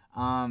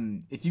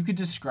 If you could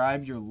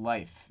describe your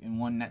life in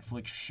one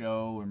Netflix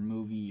show or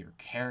movie or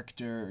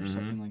character or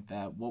something like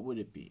that, what would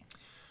it be?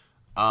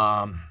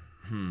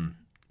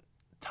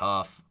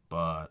 Tough,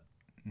 but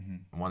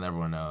one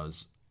everyone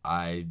knows.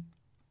 I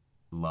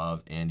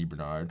love Andy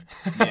Bernard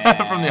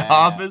from The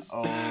Office.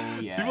 Oh,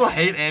 yeah. People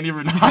hate Andy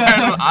Bernard.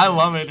 I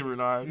love Andy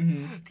Bernard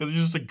because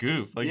he's just a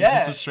goof. Like, he's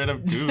just a straight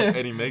up goof,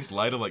 and he makes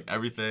light of, like,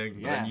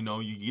 everything. But then, you know,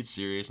 you get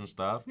serious and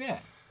stuff. Yeah.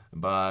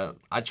 But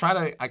I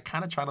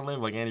kind of try to live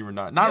like Andy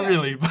Bernard. Not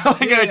really, but,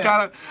 like, I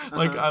kind of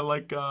like I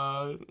like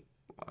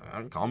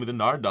call me the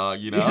Nard Dog,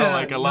 you know?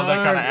 Like, I love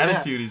that kind of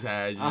attitude he's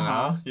had,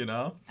 you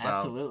know? So,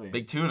 absolutely.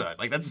 Big Tuna.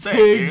 Like, that's sick,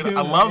 dude. Tuna,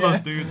 I love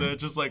those dudes that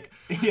just, like,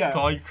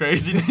 call you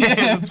crazy names.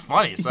 It's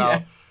funny.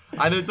 So,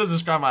 it doesn't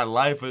describe my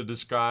life, but it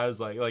describes,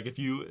 like if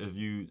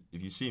you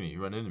see me,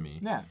 you run into me.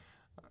 Yeah.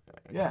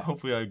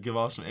 Hopefully I give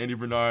off some Andy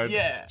Bernard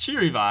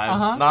cheery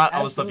vibes, not absolutely.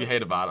 all the stuff you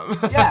hate about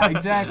him. Yeah,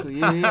 exactly.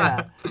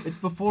 Yeah. It's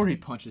before he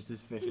punches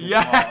his fist at the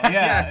wall.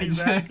 Yeah,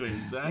 exactly.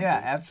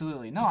 Yeah,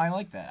 absolutely. No, I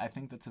like that. I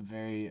think that's a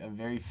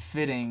very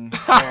fitting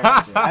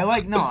character.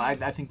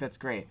 I think that's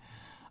great.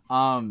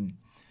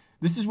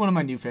 This is one of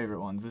my new favorite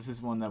ones. This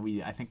is one that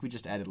I think we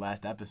just added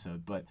last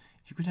episode, but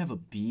if you could have a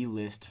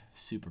B-list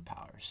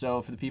superpower.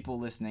 So for the people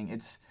listening,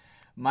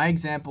 my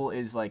example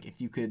is like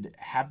if you could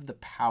have the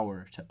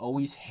power to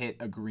always hit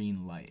a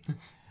green light,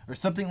 or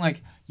something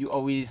like you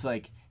always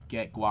like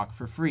get guac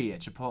for free at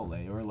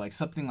Chipotle, or like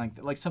something like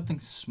that, like something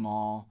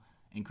small,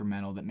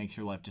 incremental that makes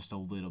your life just a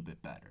little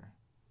bit better.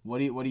 What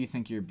do you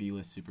think your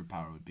B-list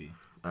superpower would be?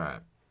 All right,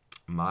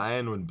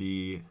 mine would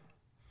be.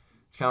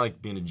 It's kind of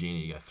like being a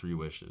genie. You got 3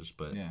 wishes,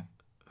 but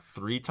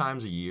 3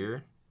 times a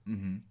year,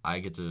 I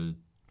get to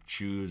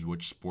choose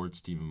which sports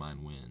team of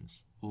mine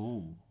wins.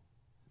 Ooh.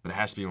 But it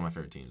has to be one of my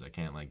favorite teams. I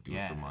can't, like, do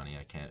it for money.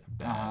 I can't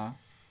bet.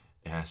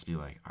 It has to be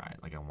like, all right,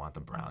 like, I want the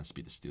Browns to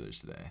beat the Steelers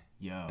today.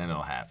 Yo. And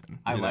it'll happen.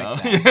 I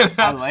like that.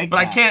 I like but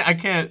that.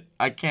 But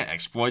I can't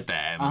exploit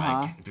that and,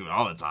 like, do it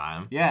all the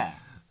time. Yeah.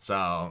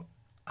 So,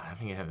 I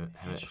think I have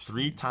it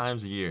 3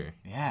 times a year.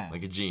 Yeah.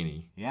 Like a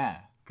genie. Yeah.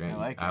 Great.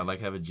 I'd like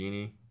to have a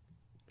genie.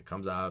 It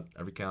comes out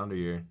every calendar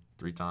year,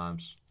 3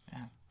 times.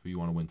 Yeah. Who you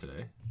want to win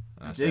today?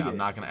 And I say, I'm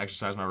not going to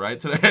exercise my right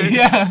today.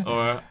 Yeah.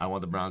 Or I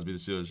want the Browns to be the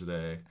Steelers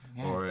today.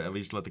 Yeah. Or at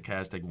least let the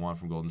Cavs take 1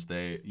 from Golden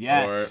State.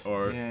 Yes.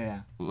 Or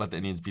let the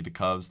Indians beat the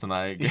Cubs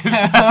tonight.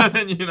 Yeah.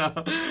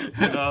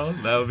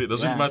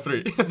 Those would be my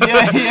 3.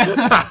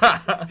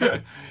 Yeah.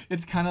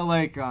 It's kind of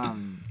like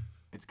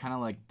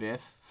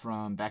Biff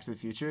from Back to the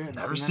Future.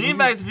 Never seen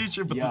Back to the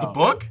Future, but the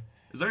book?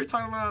 Is that what you're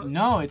talking about?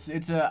 No, it's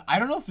I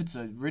don't know if it's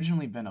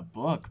originally been a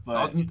book, but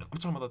I'm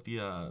talking about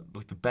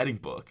the betting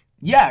book.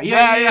 Yeah.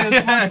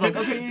 The book.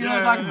 Okay, you know what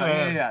I'm talking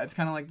about. Yeah. It's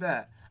kind of like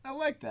that. I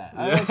like that.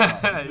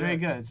 It's very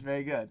good. It's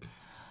very good.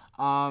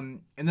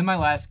 And then my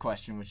last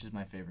question, which is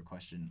my favorite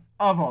question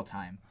of all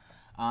time.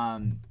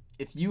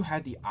 If you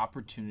had the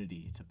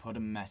opportunity to put a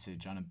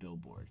message on a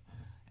billboard,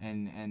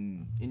 and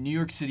in New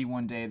York City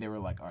one day they were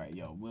like, all right,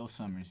 yo, Will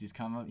Summers, he's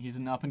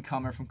an up and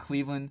comer from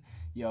Cleveland.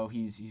 Yo,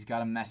 he's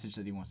got a message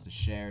that he wants to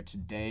share.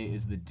 Today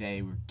is the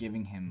day we're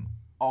giving him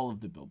all of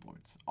the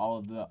billboards, all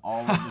of the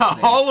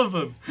space. All of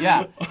them.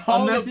 Yeah,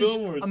 all the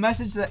billboards. A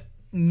message that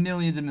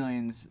millions and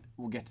millions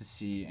will get to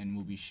see and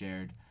will be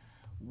shared.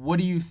 What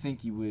do you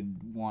think you would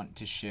want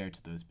to share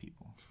to those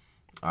people?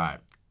 All right,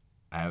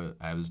 I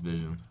have this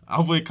vision.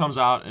 Hopefully, it comes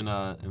out in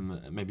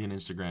maybe an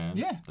Instagram.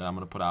 Yeah. That I'm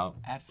gonna put out.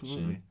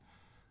 Absolutely.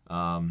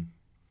 Soon.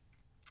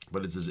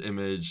 But it's this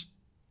image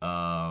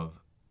of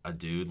a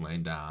dude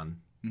laying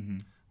down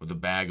with a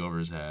bag over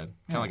his head,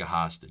 kind of like a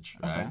hostage,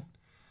 right? Okay.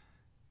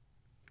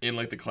 In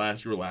like the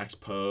classic relaxed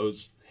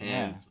pose,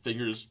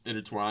 fingers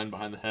intertwined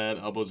behind the head,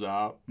 elbows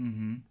out,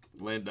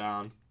 laying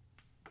down.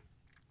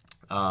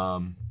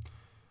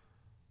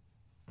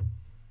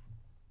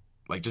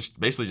 Like just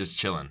basically just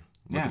chilling,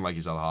 looking like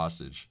he's held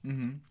hostage.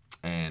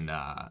 And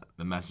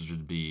the message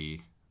would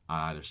be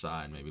on either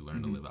side, maybe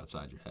learn to live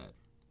outside your head.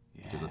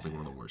 Because that's like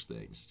one of the worst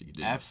things you can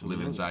do. Absolutely.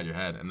 Live inside your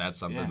head. And that's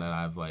something that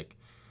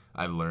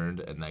I've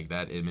learned, and like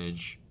that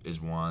image is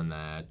one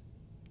that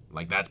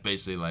like that's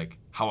basically like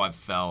how I've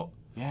felt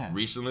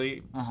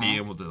recently, being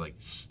able to like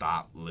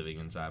stop living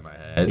inside my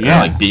head. And,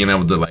 like being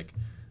able to like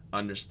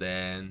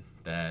understand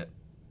that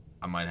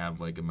I might have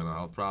like a mental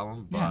health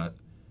problem, but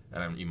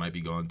you might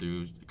be going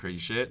through crazy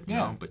shit, you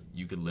know, but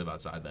you could live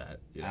outside that,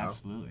 you know?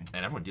 Absolutely.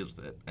 And everyone deals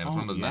with it. And it's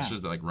one of those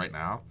messages that, like, right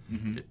now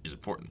is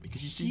important.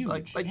 Because you see, dude,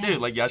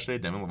 like yesterday,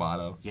 Demi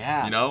Lovato.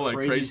 Yeah. You know, like,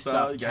 crazy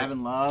stuff.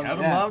 Kevin Love.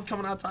 Kevin Love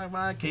coming out talking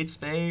about it. Kate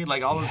Spade.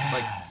 Like, all of,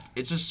 like,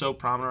 it's just so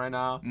prominent right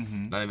now.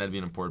 And I think that'd be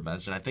an important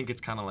message. And I think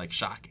it's kind of, like,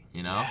 shocking,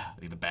 you know? Yeah.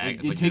 Like, the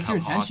bag. It takes your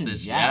attention.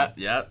 Hostage.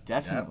 Yeah.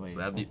 Definitely. So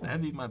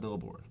that'd be my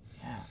billboard.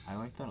 Yeah, I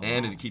like that a lot.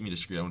 And it'd keep me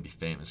discreet. I wouldn't be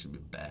famous. It'd be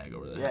a bag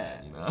over there.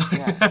 Yeah. You know?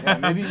 Yeah.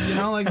 Maybe, you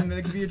know, like,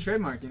 that could be a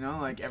trademark, you know?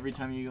 Like, every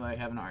time you, like,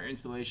 have an art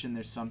installation,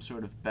 there's some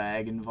sort of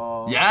bag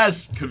involved.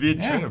 Yes! Could be a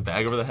trademark.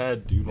 Bag over the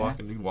head. Dude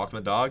walking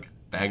the dog.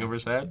 Bag over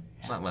his head.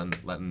 It's not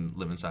letting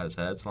live inside his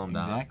head. Slow him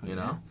down. You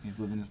know? He's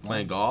living his life.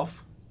 Playing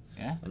golf.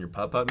 Yeah. On your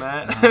putt-putt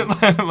mat. You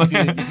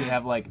could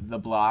have, like, the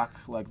block,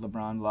 like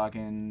LeBron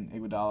blocking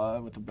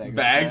Iguodala with the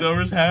bags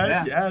over his head.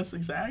 Yeah. Yes,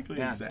 exactly.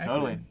 Yeah,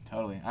 totally.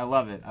 I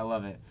love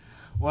it.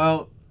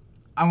 Well,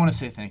 I want to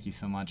say thank you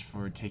so much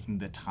for taking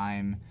the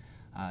time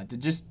to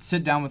just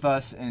sit down with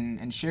us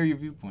and share your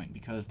viewpoint,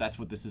 because that's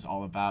what this is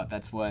all about.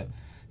 That's what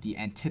the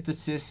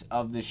antithesis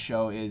of this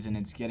show is, and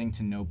it's getting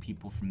to know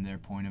people from their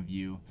point of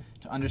view,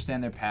 to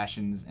understand their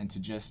passions, and to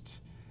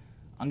just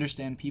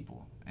understand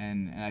people.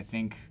 And I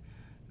think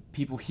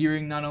people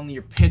hearing not only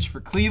your pitch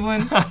for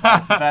Cleveland,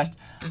 that's the best,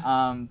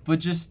 but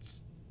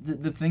just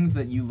the things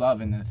that you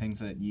love and the things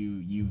that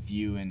you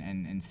view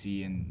and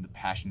see and the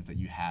passions that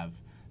you have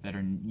that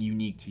are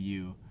unique to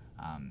you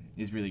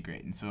is really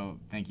great. And so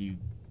thank you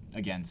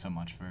again so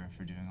much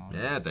for doing all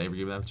this. Yeah, thank you for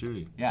giving the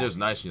opportunity. Yeah. So it was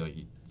nice.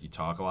 You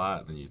talk a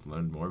lot, and then you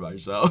learn more about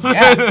yourself.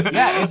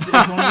 Yeah, it's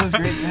one of those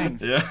great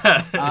things.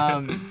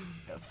 Yeah.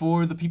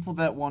 For the people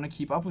that want to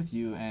keep up with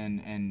you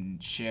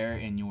and share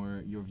in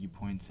your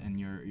viewpoints and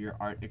your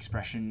art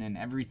expression and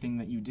everything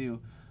that you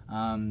do,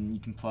 you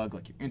can plug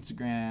like your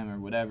Instagram or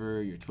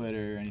whatever, your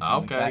Twitter, anything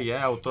like that. Okay,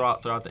 yeah, we'll throw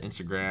out the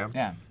Instagram.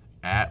 Yeah.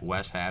 At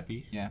Wes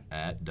Happy. Yeah.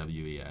 At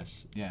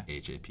WES. Yeah.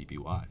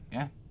 HAPPY.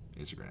 Yeah.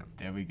 Instagram.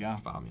 There we go.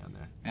 Follow me on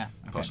there. Yeah.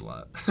 Okay. Post a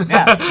lot.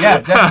 Yeah,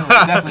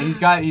 definitely.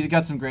 He's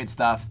got some great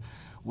stuff.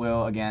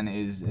 Will, again,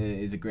 is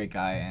a great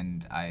guy,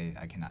 and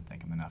I cannot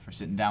thank him enough for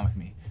sitting down with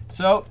me.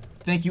 So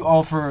thank you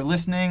all for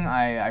listening.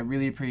 I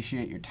really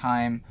appreciate your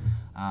time,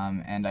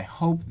 and I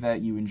hope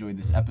that you enjoyed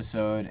this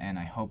episode, and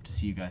I hope to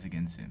see you guys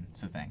again soon.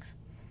 So thanks.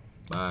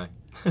 Bye.